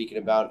was just speaking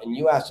about, and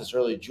you asked us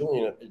earlier,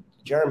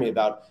 Jeremy,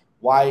 about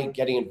why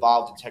getting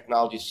involved in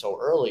technology so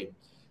early.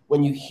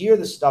 When you hear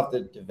the stuff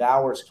that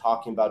Devour is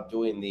talking about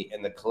doing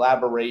and the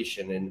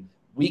collaboration, and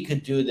we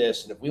could do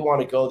this, and if we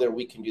want to go there,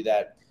 we can do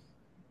that.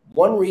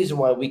 One reason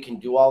why we can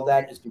do all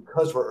that is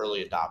because we're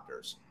early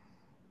adopters.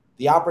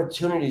 The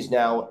opportunities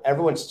now,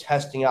 everyone's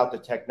testing out the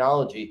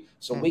technology,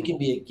 so we can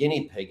be a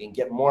guinea pig and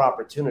get more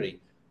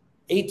opportunity.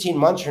 18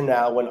 months from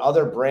now, when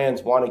other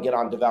brands want to get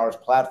on Devour's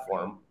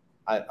platform,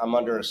 I'm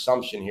under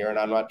assumption here, and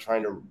I'm not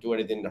trying to do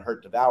anything to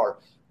hurt Devour,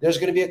 there's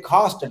going to be a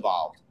cost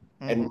involved.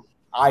 And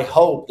I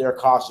hope their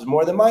cost is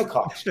more than my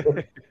cost,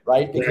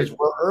 right? Because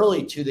we're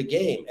early to the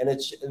game.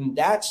 And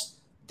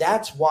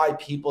that's why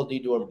people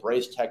need to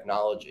embrace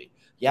technology.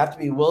 You have to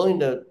be willing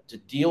to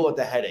deal with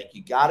the headache.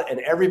 You got it,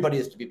 and everybody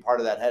has to be part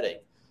of that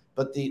headache.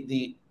 But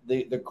the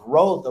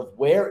growth of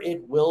where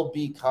it will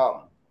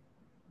become,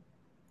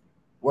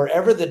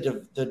 wherever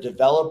the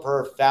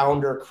developer,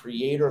 founder,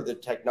 creator of the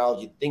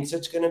technology thinks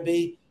it's going to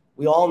be,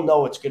 we all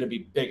know it's going to be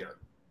bigger.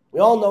 We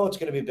all know it's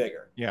going to be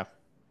bigger. Yeah.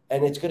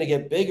 And it's going to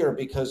get bigger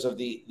because of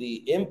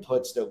the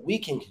inputs that we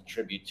can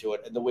contribute to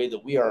it and the way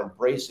that we are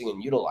embracing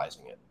and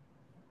utilizing it.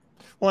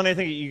 Well, and I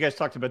think you guys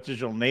talked about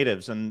digital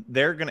natives, and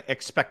they're going to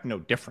expect no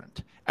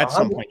different at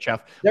some point,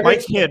 Geoff. My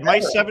kid, my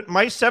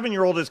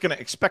 7-year-old is going to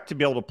expect to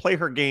be able to play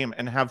her game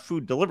and have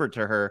food delivered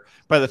to her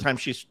by the time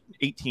she's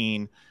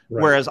 18.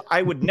 Right. Whereas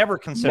I would never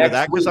consider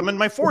that because I'm in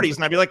my 40s,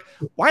 and I'd be like,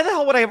 why the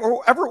hell would I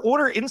ever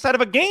order inside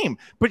of a game?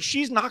 But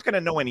she's not going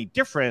to know any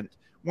different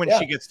when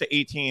she gets to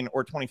 18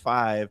 or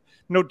 25.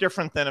 No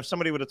different than if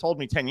somebody would have told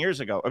me 10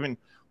 years ago. I mean,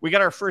 we got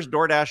our first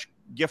DoorDash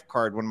gift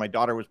card when my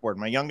daughter was born.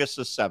 My youngest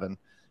is 7.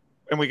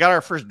 And we got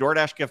our first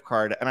DoorDash gift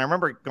card. And I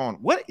remember going,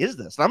 what is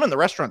this? And I'm in the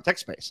restaurant tech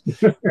space.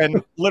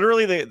 And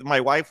literally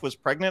my wife was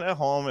pregnant at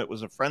home. It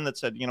was a friend that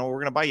said, we're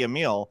going to buy you a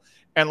meal.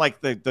 And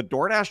like the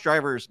DoorDash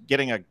driver's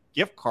getting a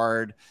gift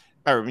card,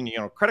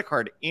 or credit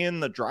card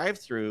in the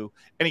drive-through,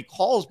 and he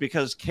calls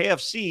because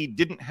KFC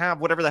didn't have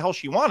whatever the hell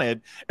she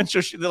wanted. And so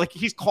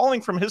he's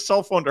calling from his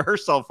cell phone to her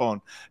cell phone.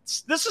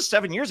 This is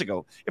 7 years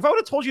ago. If I would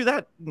have told you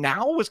that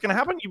now was going to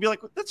happen, you'd be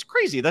like, that's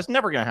crazy. That's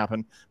never going to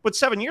happen. But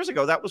 7 years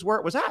ago, that was where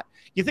it was at.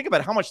 You think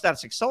about how much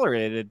that's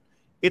accelerated.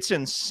 it's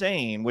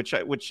insane, which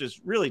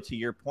is really to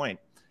your point.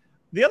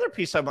 The other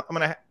piece I'm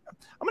gonna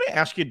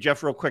ask you,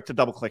 Geoff, real quick to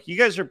double click. You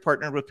guys are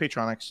partnered with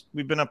Paytronics.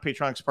 We've been a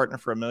Paytronics partner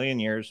for 1 million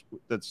years.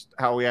 That's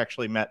how we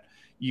actually met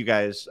you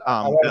guys.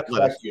 I want to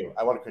correct you.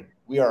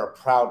 We are a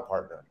proud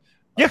partner.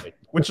 Yeah,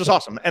 which is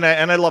awesome, and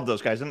I love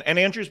those guys. And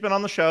Andrew's been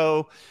on the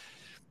show,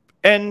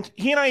 and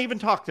he and I even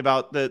talked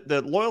about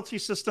the loyalty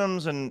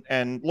systems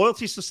and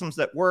loyalty systems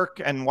that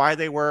work and why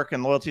they work,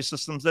 and loyalty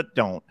systems that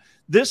don't.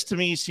 This to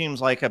me seems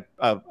like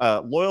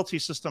a loyalty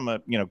system, a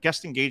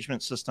guest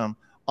engagement system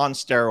on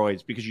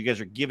steroids, because you guys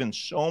are given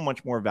so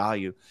much more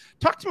value.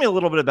 Talk to me a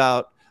little bit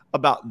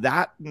about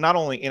that, not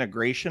only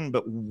integration,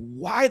 but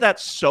why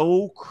that's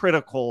so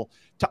critical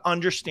to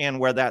understand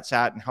where that's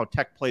at and how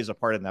tech plays a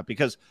part in that.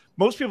 Because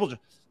most people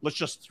let's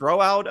just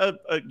throw out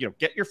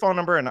get your phone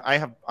number, and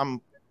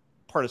I'm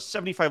part of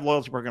 75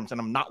 loyalty programs and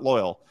I'm not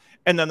loyal.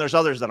 And then there's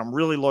others that I'm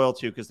really loyal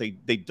to because they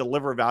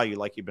deliver value,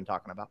 like you've been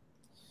talking about.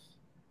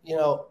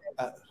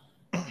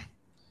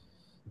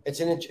 It's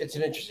an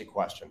interesting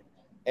question.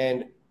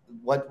 And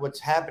what's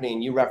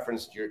happening, you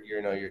referenced your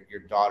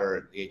daughter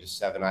at the age of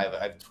 7. I have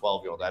a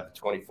 12-year-old, I have a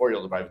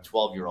 24-year-old, but I have a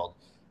 12-year-old.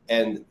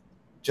 And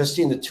just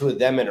seeing the two of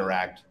them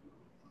interact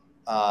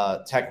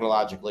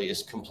technologically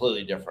is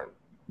completely different.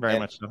 Very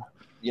much so.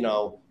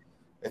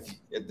 If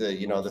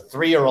the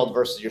 3-year-old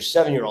versus your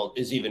 7-year-old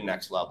is even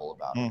next level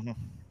about it. Mm-hmm.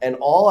 And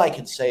all I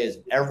can say is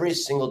every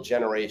single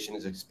generation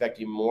is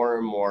expecting more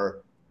and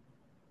more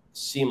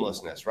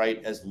seamlessness,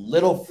 right? As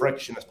little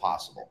friction as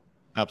possible.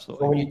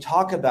 Absolutely. So when you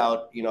talk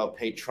about,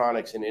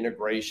 Paytronics and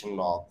integration and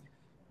all,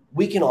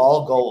 we can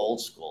all go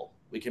old school.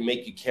 We can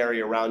make you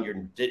carry around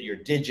your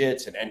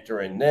digits and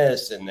enter in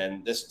this, and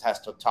then this has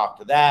to talk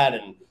to that,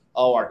 and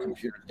our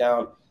computer's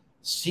down.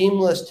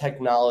 Seamless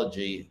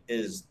technology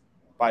is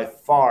by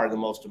far the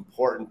most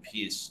important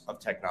piece of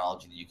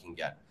technology that you can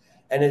get.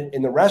 And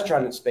in the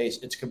restaurant space,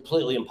 it's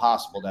completely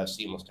impossible to have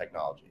seamless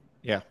technology.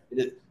 Yeah.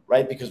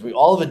 Right? Because we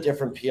all have a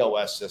different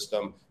POS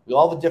system. We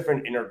all have a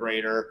different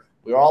integrator.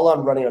 We're all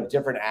running on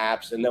different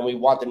apps. And then we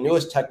want the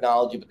newest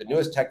technology, but the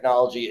newest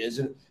technology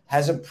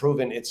hasn't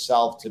proven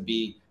itself to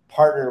be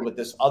partnered with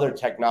this other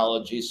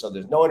technology. So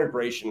there's no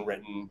integration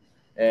written.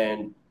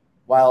 And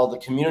while the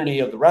community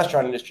of the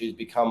restaurant industry has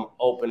become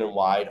open and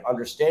wide,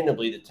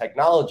 understandably, the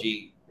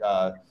technology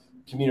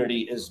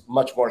community is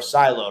much more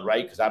siloed,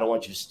 right? Because I don't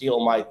want you to steal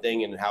my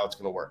thing and how it's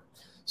going to work.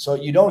 So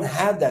you don't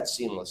have that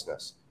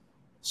seamlessness.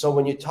 So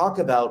when you talk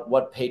about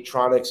what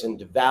Paytronics and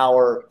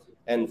Devour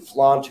and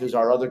Flaunt, who's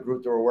our other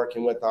group that we're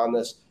working with on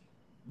this,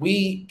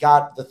 we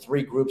got the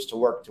 3 groups to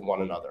work to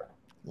one another.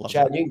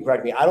 Chad, you can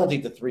correct me. I don't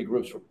think the 3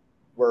 groups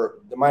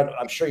were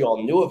I'm sure you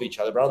all knew of each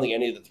other, but I don't think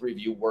any of the 3 of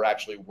you were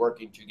actually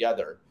working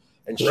together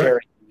and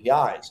sharing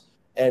APIs.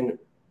 And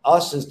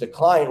us as the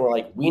client, we're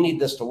like, we need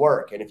this to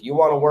work. And if you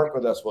want to work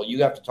with us, well,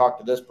 you have to talk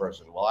to this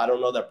person. Well, I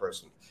don't know that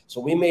person. So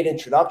we made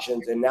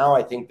introductions, and now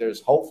I think there's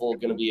hopefully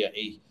going to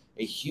be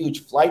a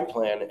huge flight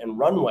plan and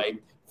runway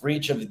for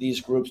each of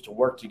these groups to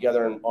work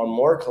together on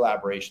more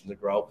collaboration to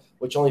grow,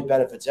 which only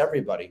benefits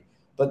everybody.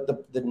 But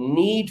the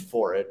need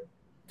for it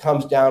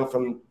comes down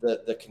from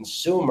the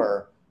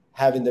consumer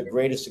having the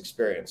greatest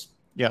experience.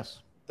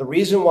 Yes. The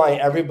reason why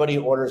everybody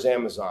orders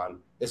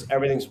Amazon is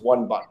everything's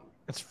one button.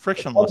 It's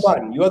frictionless. It's one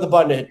button. You have the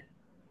button to hit,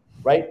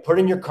 right? Put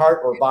in your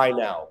cart or buy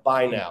now,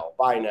 buy now,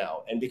 buy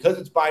now. And because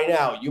it's buy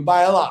now, you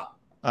buy a lot.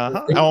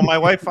 Oh, my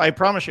wife, I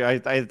promise you,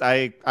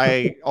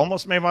 I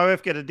almost made my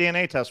wife get a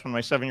DNA test when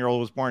my 7-year-old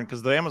was born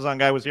because the Amazon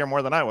guy was here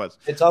more than I was.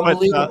 It's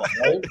unbelievable,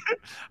 right?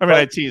 I mean,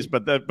 I tease,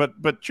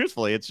 but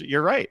truthfully,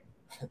 you're right.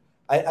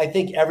 I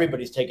think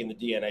everybody's taken the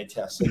DNA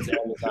test since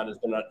Amazon has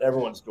been at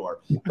everyone's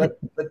door. But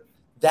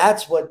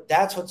that's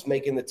what's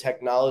making the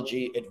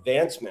technology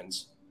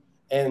advancements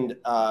and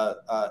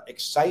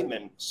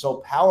excitement so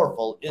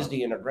powerful is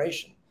the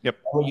integration. Yep.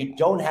 And when you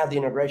don't have the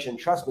integration,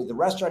 trust me, the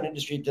restaurant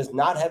industry does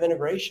not have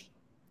integration.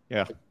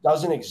 Yeah. It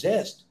doesn't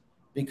exist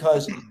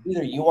because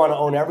either you want to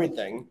own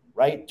everything,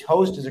 right?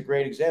 Toast is a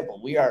great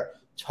example. We are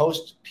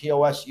Toast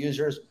POS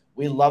users.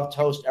 We love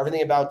Toast.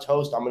 Everything about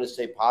Toast, I'm going to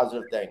say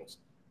positive things.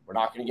 We're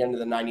not going to get into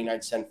the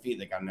 99-cent fee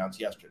that got announced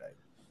yesterday.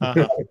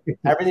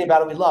 Everything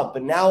about it we love.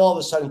 But now all of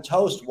a sudden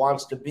Toast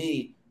wants to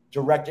be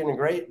direct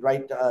integrate,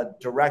 right?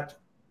 Direct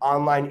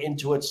online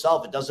into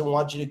itself. It doesn't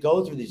want you to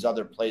go through these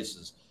other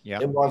places.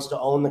 Yeah. It wants to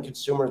own the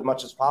consumer as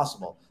much as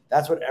possible.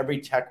 That's what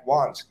every tech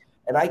wants.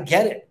 And I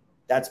get it.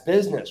 That's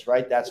business,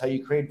 right? That's how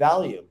you create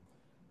value.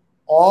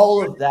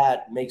 All of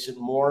that makes it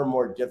more and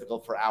more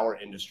difficult for our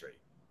industry.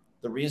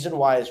 The reason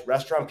why is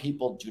restaurant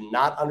people do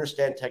not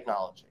understand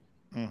technology.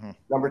 Mm-hmm.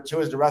 Number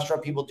 2 is the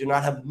restaurant people do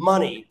not have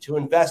money to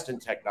invest in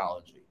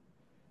technology.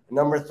 And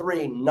number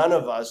 3, none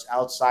of us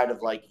outside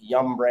of like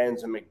Yum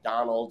Brands and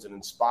McDonald's and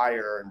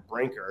Inspire and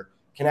Brinker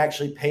can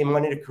actually pay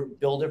money to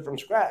build it from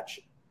scratch.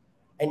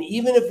 And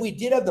even if we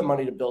did have the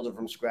money to build it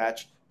from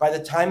scratch, by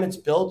the time it's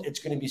built,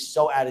 it's going to be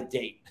so out of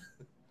date.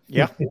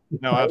 Yeah,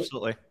 no,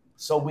 absolutely.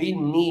 So we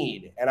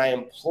need, and I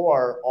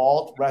implore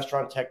all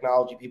restaurant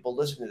technology people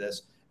listening to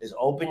this, is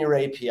open your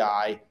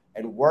API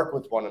and work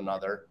with one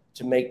another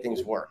to make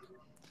things work.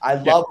 I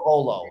love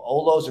Olo.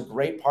 Olo's a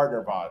great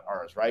partner of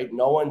ours, right?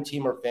 Noah and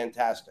team are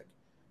fantastic.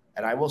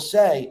 And I will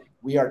say,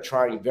 we are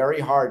trying very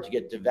hard to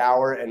get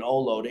Devour and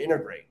Olo to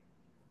integrate.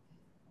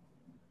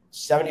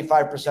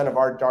 75% of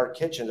our dark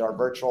kitchens, our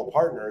virtual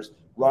partners,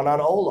 run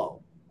on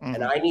Olo.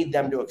 And I need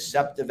them to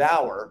accept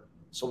Devour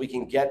so we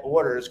can get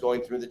orders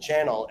going through the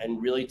channel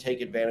and really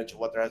take advantage of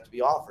what there has to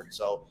be offered.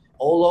 So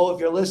Olo, if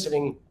you're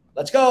listening,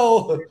 let's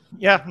go.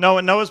 Yeah,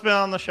 Noah's been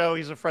on the show.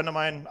 He's a friend of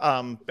mine.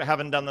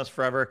 Haven't done this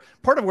forever.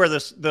 Part of where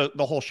the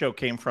whole show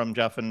came from,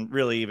 Geoff, and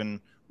really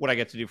even what I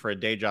get to do for a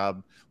day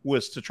job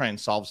was to try and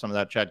solve some of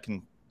that. Chad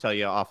can tell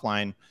you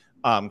offline,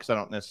 because I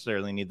don't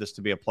necessarily need this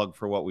to be a plug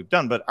for what we've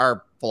done. But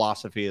our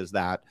philosophy is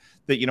that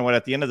you know what,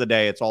 at the end of the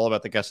day, it's all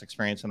about the guest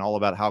experience and all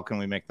about how can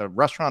we make the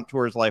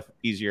restaurateur's life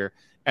easier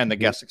and the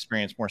guest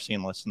experience more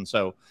seamless. And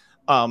so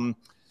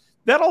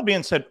that all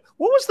being said,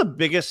 what was the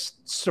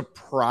biggest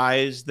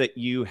surprise that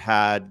you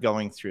had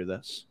going through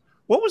this?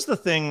 What was the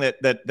thing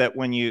that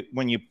when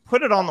you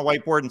put it on the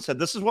whiteboard and said,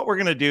 this is what we're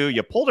going to do,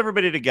 you pulled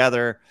everybody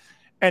together,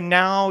 and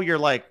now you're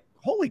like,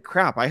 holy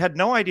crap, I had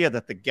no idea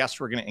that the guests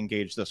were going to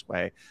engage this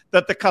way,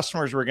 that the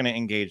customers were going to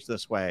engage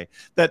this way,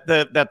 that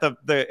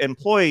the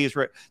employees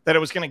were, that it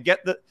was going to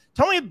get the,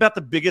 tell me about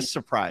the biggest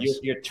surprise.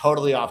 You're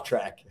totally off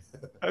track.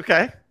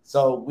 Okay.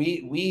 So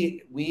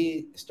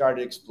we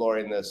started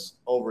exploring this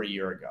over a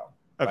year ago.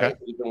 Okay. Right?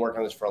 We've been working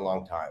on this for a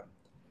long time.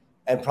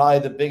 And probably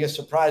the biggest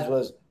surprise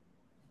was,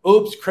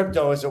 oops,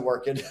 crypto isn't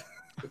working.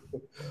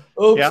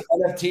 Oops, yeah.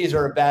 NFTs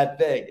are a bad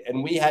thing.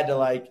 And we had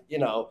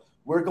to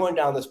we're going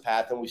down this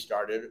path, and we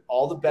started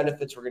all the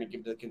benefits we're going to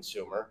give to the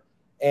consumer.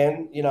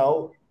 And,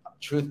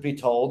 truth be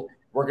told,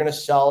 we're going to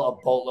sell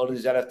a boatload of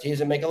these NFTs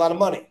and make a lot of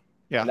money.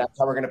 Yeah. And that's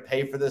how we're going to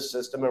pay for this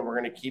system, and we're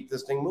going to keep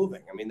this thing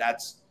moving. I mean,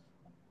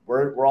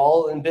 we're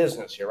all in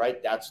business here,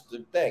 right? That's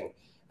the thing.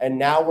 And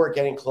now we're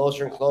getting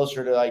closer and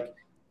closer to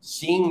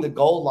seeing the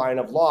goal line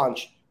of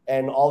launch,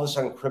 and all of a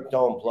sudden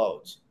crypto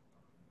implodes.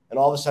 And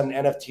all of a sudden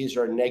NFTs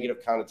are a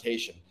negative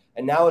connotation.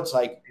 And now it's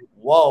like,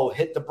 whoa,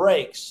 hit the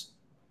brakes.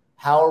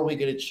 How are we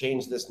going to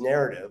change this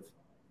narrative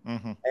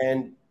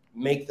and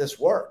make this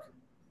work,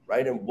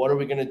 right? And what are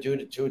we going to do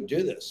to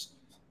do this?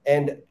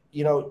 And,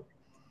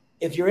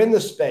 if you're in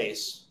the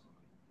space,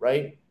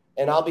 right,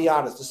 and I'll be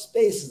honest, the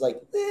space is like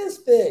this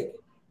big.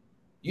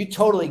 You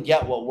totally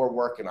get what we're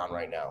working on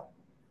right now.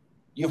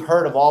 You've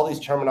heard of all these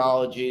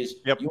terminologies.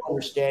 Yep. You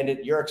understand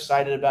it. You're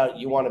excited about it.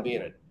 You want to be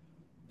in it.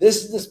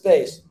 This is the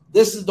space.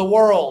 This is the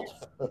world.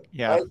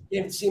 Yeah. Right?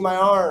 You can't see my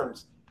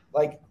arms.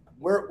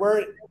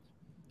 We're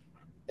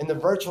in the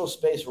virtual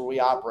space where we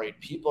operate.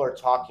 People are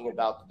talking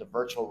about the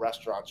virtual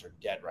restaurants are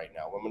dead right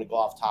now. I'm going to go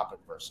off topic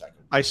for a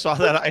second. I saw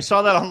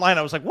that online.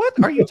 I was like, what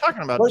are you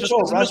talking about? Just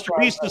because Mr.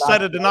 Beast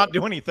decided to not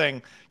do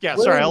anything. Yeah,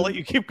 sorry, I'll let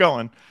you keep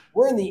going.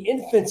 We're in the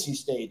infancy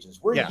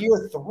stages. We're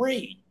year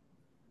 3.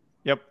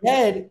 Yep.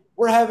 And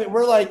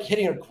we're like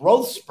hitting a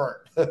growth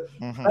spurt,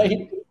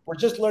 right? We're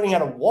just learning how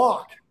to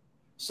walk.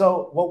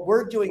 So what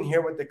we're doing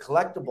here with the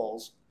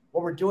collectibles,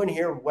 what we're doing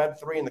here with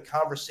Web3 and the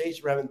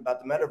conversation we're having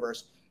about the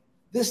metaverse,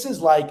 this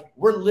is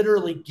we're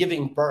literally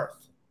giving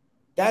birth.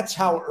 That's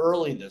how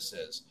early this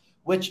is,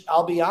 which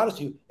I'll be honest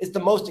with you, is the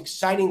most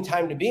exciting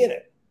time to be in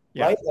it,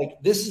 right?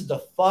 This is the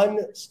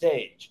fun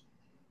stage,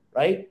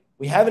 right?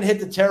 We haven't hit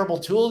the terrible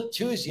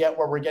twos yet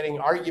where we're getting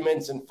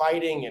arguments and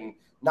fighting and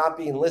not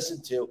being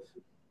listened to.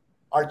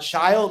 Our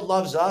child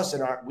loves us,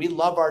 and we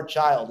love our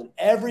child, and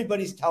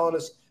everybody's telling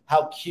us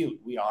how cute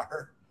we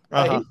are.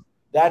 Right?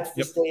 That's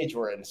the stage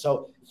we're in.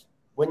 So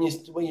when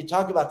you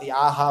talk about the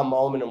aha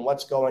moment and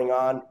what's going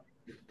on,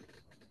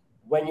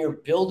 when you're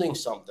building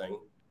something,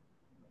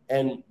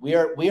 and we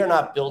are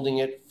not building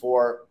it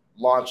for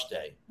launch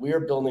day, we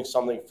are building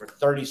something for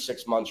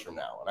 36 months from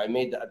now.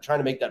 And I'm trying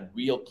to make that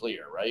real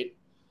clear, right?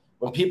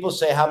 When people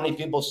say how many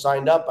people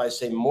signed up, I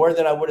say more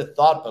than I would have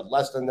thought, but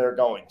less than they're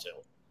going to,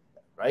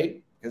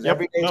 right? Because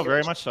every day,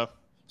 very much so.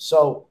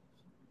 So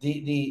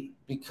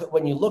because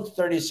when you look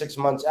 36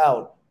 months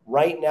out,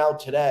 right now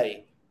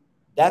today,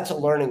 that's a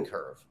learning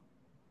curve.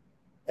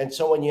 And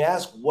so when you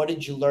ask, what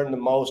did you learn the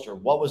most, or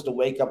what was the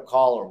wake-up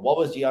call, or what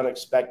was the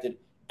unexpected,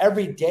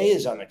 every day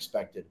is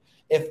unexpected.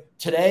 If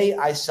today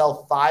I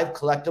sell 5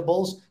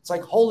 collectibles, it's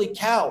like, holy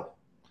cow,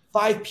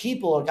 5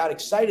 people got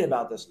excited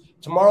about this.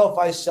 Tomorrow, if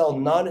I sell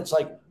none, it's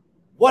like,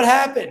 what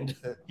happened?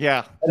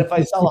 Yeah. And if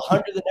I sell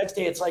 100 the next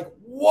day, it's like,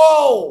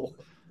 whoa,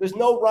 there's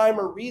no rhyme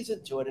or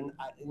reason to it. And,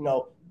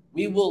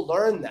 we will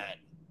learn that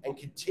and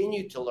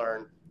continue to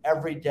learn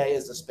every day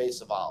as the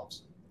space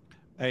evolves.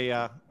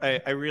 I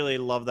really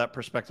love that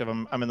perspective.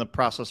 I'm in the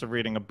process of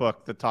reading a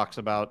book that talks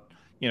about,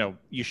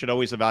 you should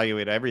always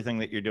evaluate everything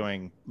that you're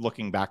doing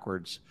looking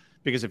backwards,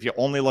 because if you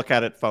only look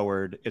at it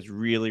forward, it's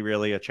really,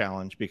 really a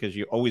challenge, because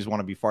you always want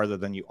to be farther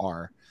than you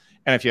are.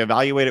 And if you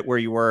evaluate it where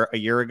you were a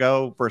year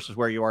ago versus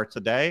where you are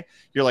today,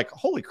 you're like,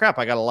 holy crap,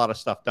 I got a lot of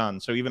stuff done.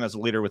 So even as a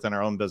leader within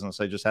our own business,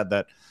 I just had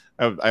that.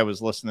 I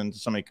was listening to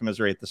somebody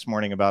commiserate this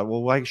morning about,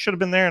 well, I should have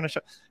been there. And I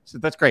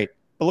said, that's great.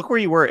 but look where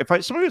you were. If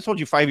somebody had told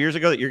you 5 years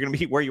ago that you're going to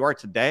be where you are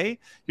today,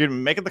 you're going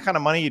to be making the kind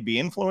of money, you'd be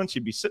influenced,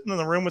 you'd be sitting in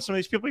the room with some of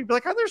these people, you'd be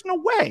like, oh, there's no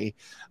way.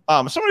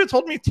 Somebody had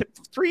told me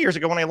 3 years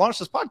ago when I launched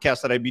this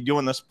podcast that I'd be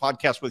doing this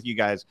podcast with you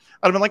guys,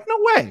 I'd have been like, no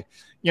way.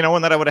 You know,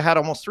 and that I would have had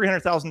almost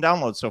 300,000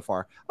 downloads so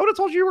far. I would have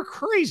told you were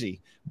crazy,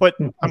 but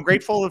I'm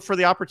grateful for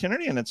the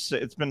opportunity, and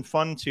it's been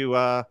fun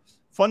to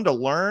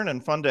learn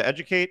and fun to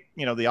educate,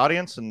 you know, the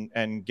audience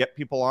and get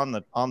people on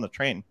the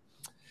train.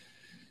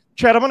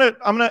 Chad, I'm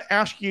gonna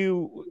ask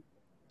you,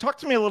 talk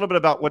to me a little bit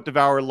about what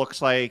Devour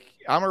looks like.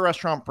 I'm a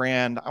restaurant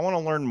brand. I want to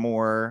learn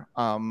more.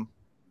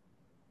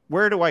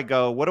 Where do I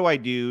go? What do I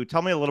do?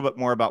 Tell me a little bit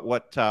more about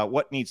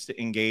what needs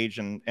to engage,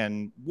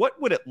 and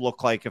what would it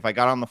look like if I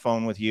got on the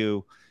phone with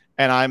you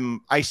and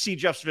I see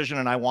Geoff's vision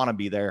and I want to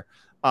be there.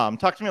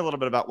 Talk to me a little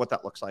bit about what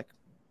that looks like.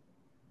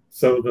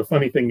 So the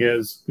funny thing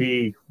is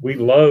we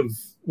love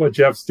what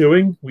Geoff's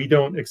doing. We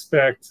don't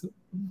expect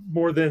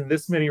more than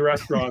this many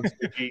restaurants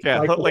to be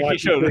like he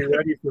showed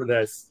ready for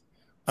this.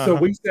 So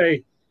we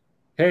say,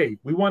 hey,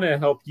 we want to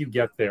help you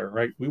get there,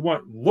 right?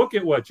 Look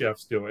at what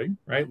Geoff's doing,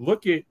 right?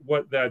 Look at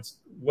what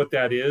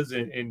that is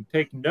and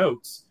take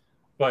notes,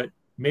 but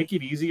make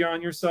it easy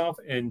on yourself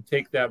and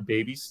take that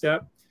baby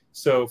step.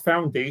 So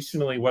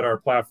foundationally, what our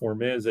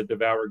platform is at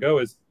Devour Go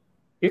is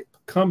it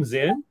comes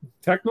in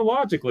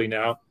technologically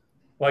now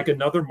like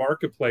another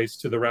marketplace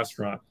to the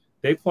restaurant.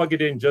 They plug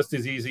it in just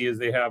as easy as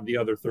they have the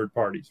other third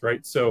parties,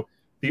 right? So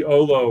the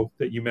Olo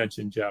that you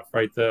mentioned, Geoff,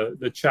 right? The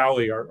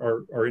Chowly,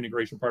 our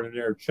integration partner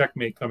there,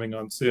 Checkmate coming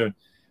on soon.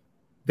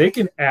 They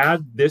can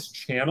add this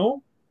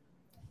channel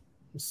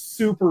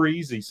super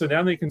easy. So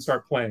now they can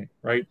start playing,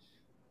 right?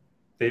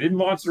 They didn't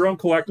launch their own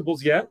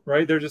collectibles yet,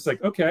 right? They're just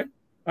like, okay,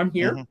 I'm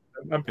here.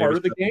 I'm part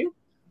of the game.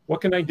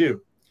 What can I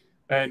do?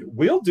 And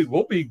we'll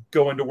be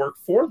going to work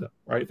for them,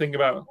 right? Think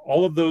about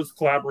all of those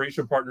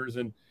collaboration partners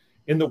in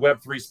the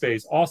Web3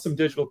 space, awesome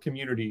digital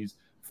communities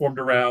formed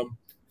around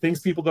things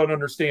people don't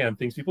understand,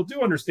 things people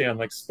do understand,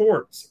 like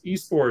sports,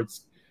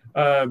 esports,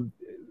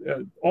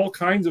 all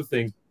kinds of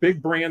things.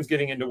 Big brands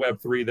getting into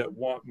Web3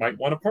 that might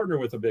want to partner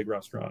with a big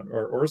restaurant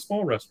or a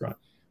small restaurant.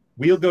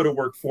 We'll go to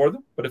work for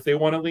them, but if they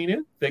want to lean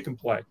in, they can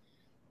play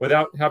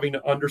without having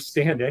to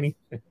understand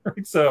anything,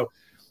 right? So,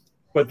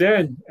 but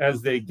then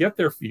as they get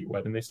their feet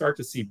wet and they start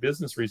to see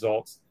business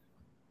results,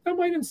 that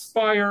might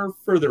inspire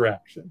further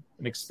action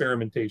and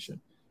experimentation.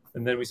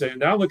 And then we say,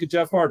 now look at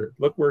Geoff Harder.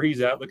 Look where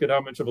he's at. Look at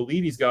how much of a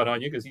lead he's got on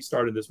you because he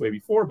started this way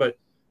before, but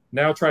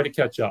now try to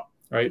catch up,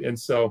 right? And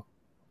so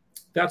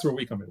that's where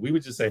we come in. We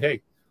would just say,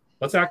 hey,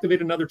 let's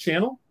activate another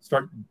channel,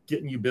 start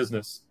getting you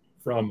business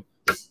from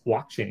this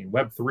blockchain,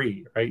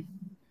 Web3, right?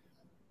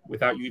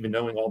 Without you even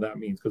knowing all that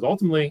means. Because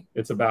ultimately,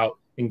 it's about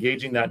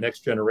engaging that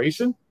next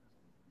generation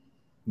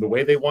the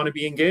way they want to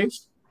be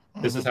engaged.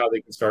 This is how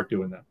they can start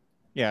doing that.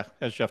 Yeah,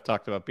 as Geoff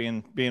talked about,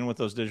 being with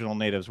those digital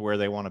natives where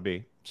they want to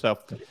be. So,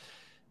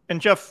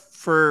 and Geoff,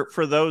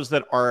 for those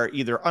that are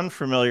either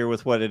unfamiliar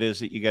with what it is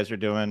that you guys are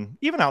doing,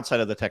 even outside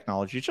of the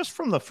technology, just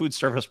from the food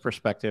service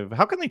perspective,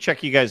 how can they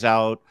check you guys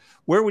out?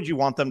 Where would you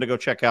want them to go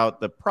check out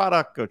the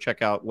product, go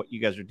check out what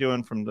you guys are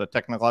doing from the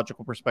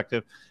technological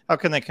perspective? How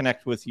can they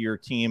connect with your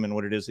team and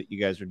what it is that you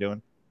guys are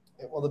doing?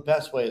 Well, the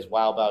best way is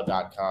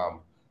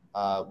wowbao.com.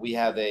 We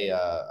have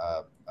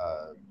a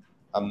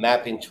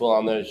mapping tool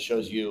on there that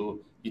shows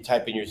you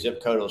type in your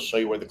zip code, it'll show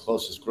you where the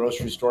closest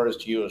grocery store is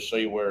to you. It'll show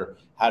you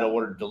how to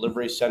order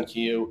delivery sent to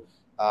you.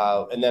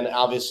 And then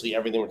obviously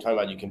everything we're talking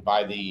about, you can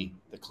buy the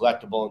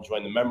collectible and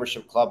join the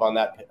membership club on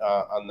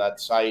that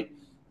site,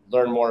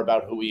 learn more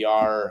about who we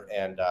are.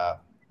 And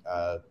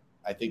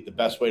I think the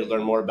best way to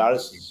learn more about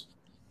us is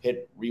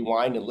hit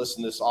rewind and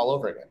listen to this all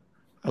over again.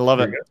 I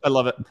love it. I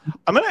love it.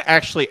 I'm going to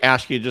actually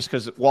ask you, just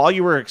because while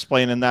you were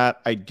explaining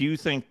that, I do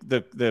think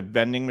the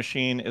vending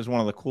machine is one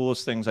of the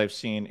coolest things I've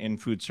seen in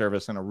food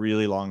service in a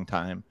really long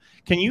time.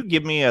 Can you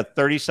give me a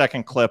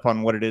 30-second clip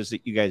on what it is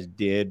that you guys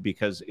did?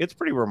 Because it's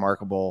pretty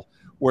remarkable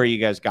where you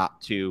guys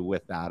got to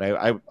with that.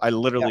 I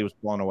literally was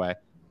blown away.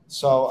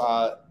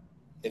 So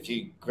if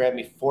you grant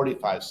me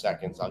 45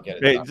 seconds, I'll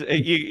get it done.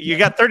 You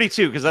got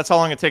 32 because that's how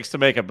long it takes to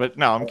make it. But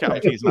no, I'm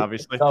teasing,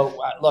 obviously. So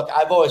look,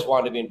 I've always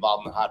wanted to be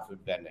involved in the hot food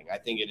vending. I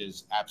think it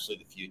is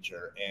absolutely the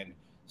future. And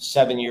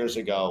 7 years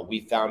ago, we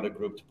found a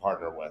group to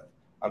partner with.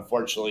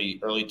 Unfortunately,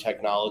 early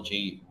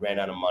technology ran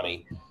out of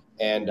money.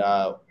 And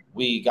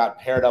we got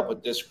paired up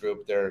with this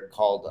group. They're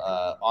called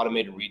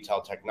Automated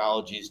Retail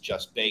Technologies,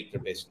 Just Baked.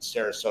 They're based in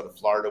Sarasota,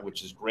 Florida,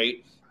 which is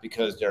great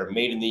because they're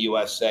made in the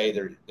USA.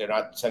 They're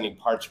not sending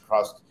parts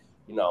across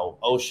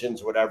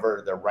oceans,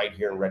 whatever. They're right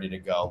here and ready to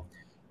go.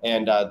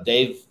 And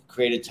they've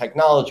created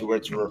technology where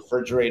it's a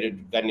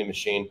refrigerated vending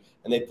machine.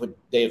 And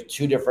they have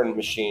two different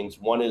machines.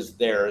 One is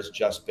theirs,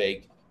 Just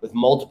Baked, with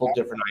multiple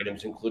different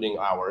items, including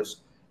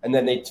ours. And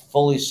then they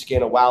fully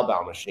skin a Wow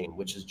Bao machine,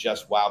 which is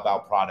just Wow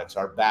Bao products,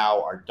 our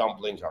bao, our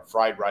dumplings, our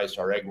fried rice,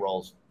 our egg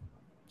rolls.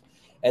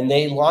 And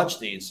they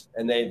launched these,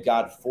 and they've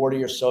got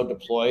 40 or so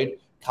deployed,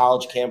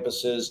 college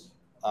campuses,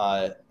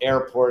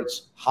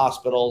 airports,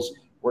 hospitals.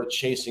 We're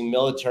chasing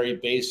military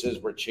bases.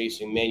 We're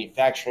chasing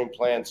manufacturing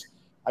plants.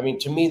 I mean,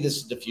 to me, this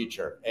is the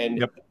future. And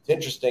Yep. it's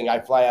interesting. I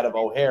fly out of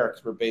O'Hare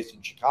because we're based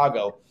in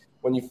Chicago.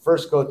 When you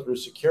first go through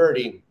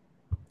security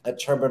at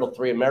Terminal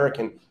 3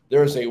 American,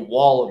 there's a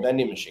wall of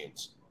vending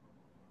machines.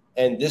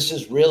 And this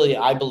is really,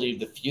 I believe,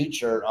 the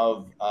future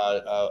of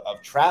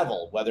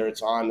travel, whether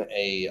it's on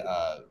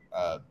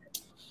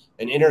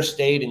an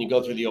interstate and you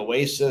go through the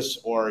Oasis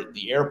or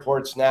the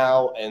airports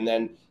now. And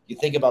then you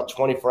think about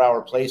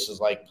 24-hour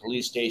places like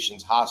police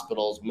stations,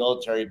 hospitals,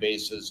 military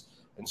bases,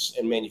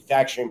 and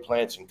manufacturing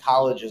plants and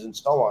colleges and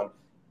so on.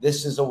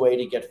 This is a way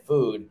to get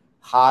food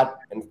hot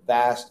and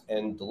fast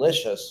and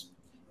delicious.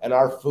 And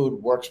our food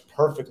works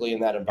perfectly in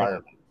that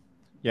environment.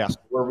 Yeah. So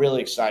we're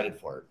really excited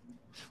for it.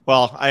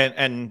 Well,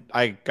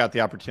 I got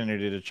the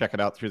opportunity to check it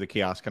out through the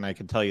kiosk, and I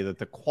can tell you that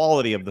the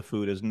quality of the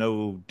food is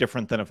no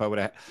different than if I would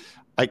have.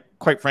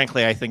 Quite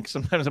frankly, I think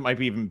sometimes it might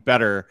be even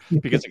better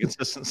because the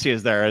consistency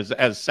is there.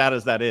 As sad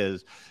as that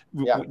is,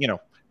 Yeah. you know,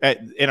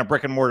 in a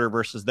brick and mortar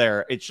versus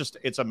there,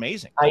 it's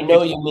amazing. I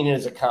know you mean it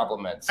as a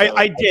compliment. So.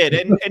 I did,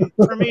 and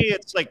for me,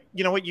 it's like,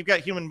 you know what, you've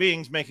got human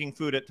beings making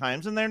food at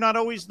times, and they're not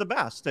always the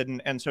best,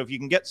 and so if you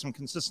can get some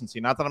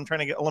consistency, not that I'm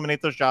trying to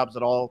eliminate those jobs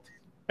at all.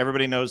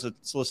 Everybody knows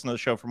that's listening to the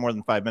show for more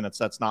than 5 minutes.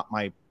 That's not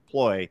my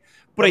ploy.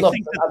 But look, I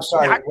think I'm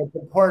sorry. What's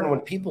important when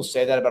people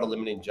say that about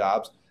eliminating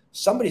jobs,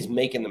 somebody's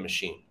making the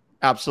machine.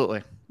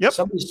 Absolutely. Yep.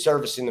 Somebody's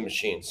servicing the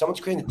machine. Someone's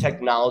creating the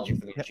technology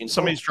for the machine.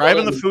 Somebody's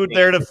driving the food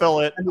there to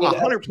fill it. I mean,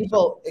 100%.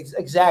 people,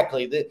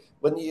 exactly.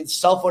 When the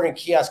self-ordering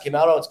kiosk came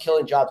out, oh, it's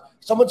killing jobs.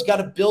 Someone's got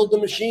to build the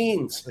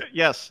machines.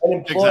 Yes. And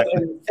employ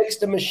exactly. and fix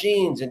the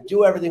machines and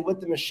do everything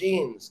with the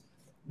machines.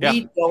 Yeah.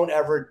 We don't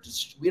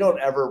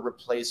ever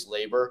replace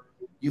labor.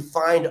 You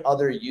find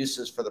other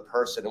uses for the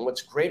person. And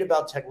what's great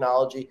about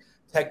technology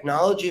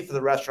for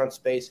the restaurant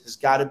space has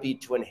got to be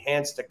to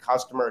enhance the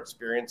customer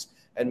experience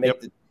and make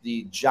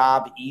the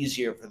job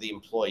easier for the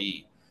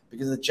employee.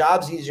 Because the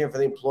job's easier for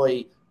the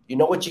employee, you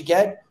know what you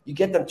get? You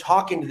get them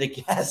talking to the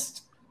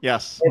guest.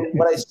 Yes. And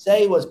what I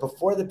say was,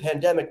 before the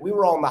pandemic, we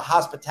were all in the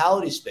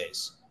hospitality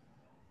space.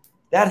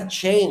 That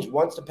changed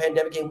once the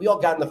pandemic came. We all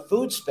got in the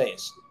food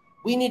space.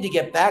 We need to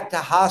get back to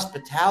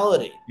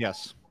hospitality.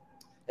 Yes.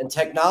 And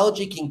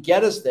technology can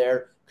get us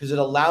there because it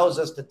allows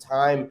us the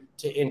time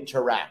to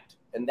interact.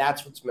 And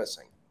that's what's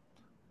missing.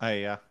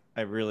 I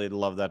really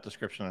love that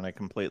description, and I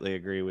completely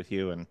agree with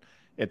you. And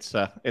it's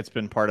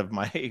been part of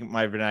my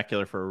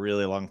vernacular for a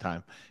really long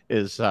time.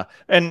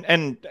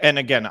 And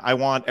again, I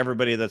want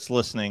everybody that's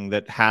listening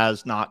that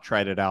has not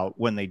tried it out,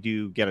 when they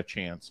do get a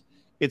chance,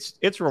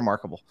 it's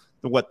remarkable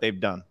what they've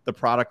done. The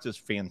product is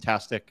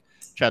fantastic.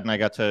 Chad and I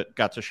got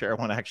to share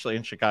one actually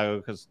in Chicago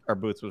because our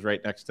booth was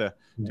right next to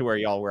where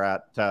y'all were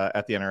at the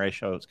NRA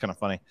show. It's kind of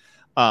funny.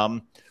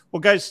 Well,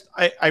 guys,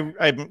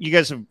 you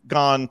guys have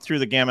gone through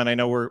the gamut. I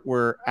know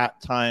we're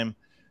at time.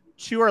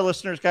 To our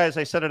listeners, guys,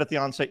 I said it at the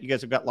onset. You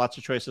guys have got lots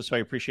of choices, so I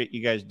appreciate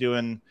you guys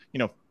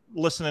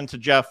listening to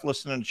Geoff,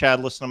 listening to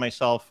Chad, listening to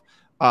myself.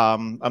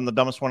 I'm the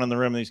dumbest one in the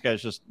room. These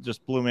guys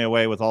just blew me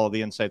away with all of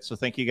the insights. So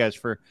thank you guys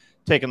for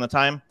taking the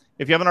time.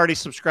 If you haven't already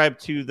subscribed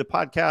to the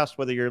podcast,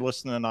 whether you're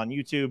listening on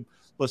YouTube,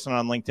 listening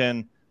on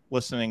LinkedIn,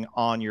 listening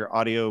on your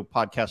audio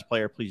podcast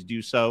player, please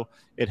do so.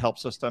 It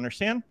helps us to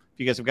understand. If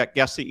you guys have got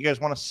guests that you guys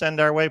want to send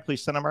our way,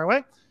 please send them our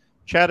way.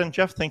 Chad and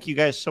Geoff, thank you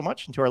guys so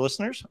much. And to our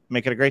listeners,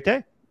 make it a great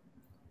day.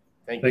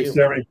 Thanks,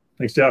 Jeremy.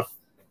 Thanks, Geoff.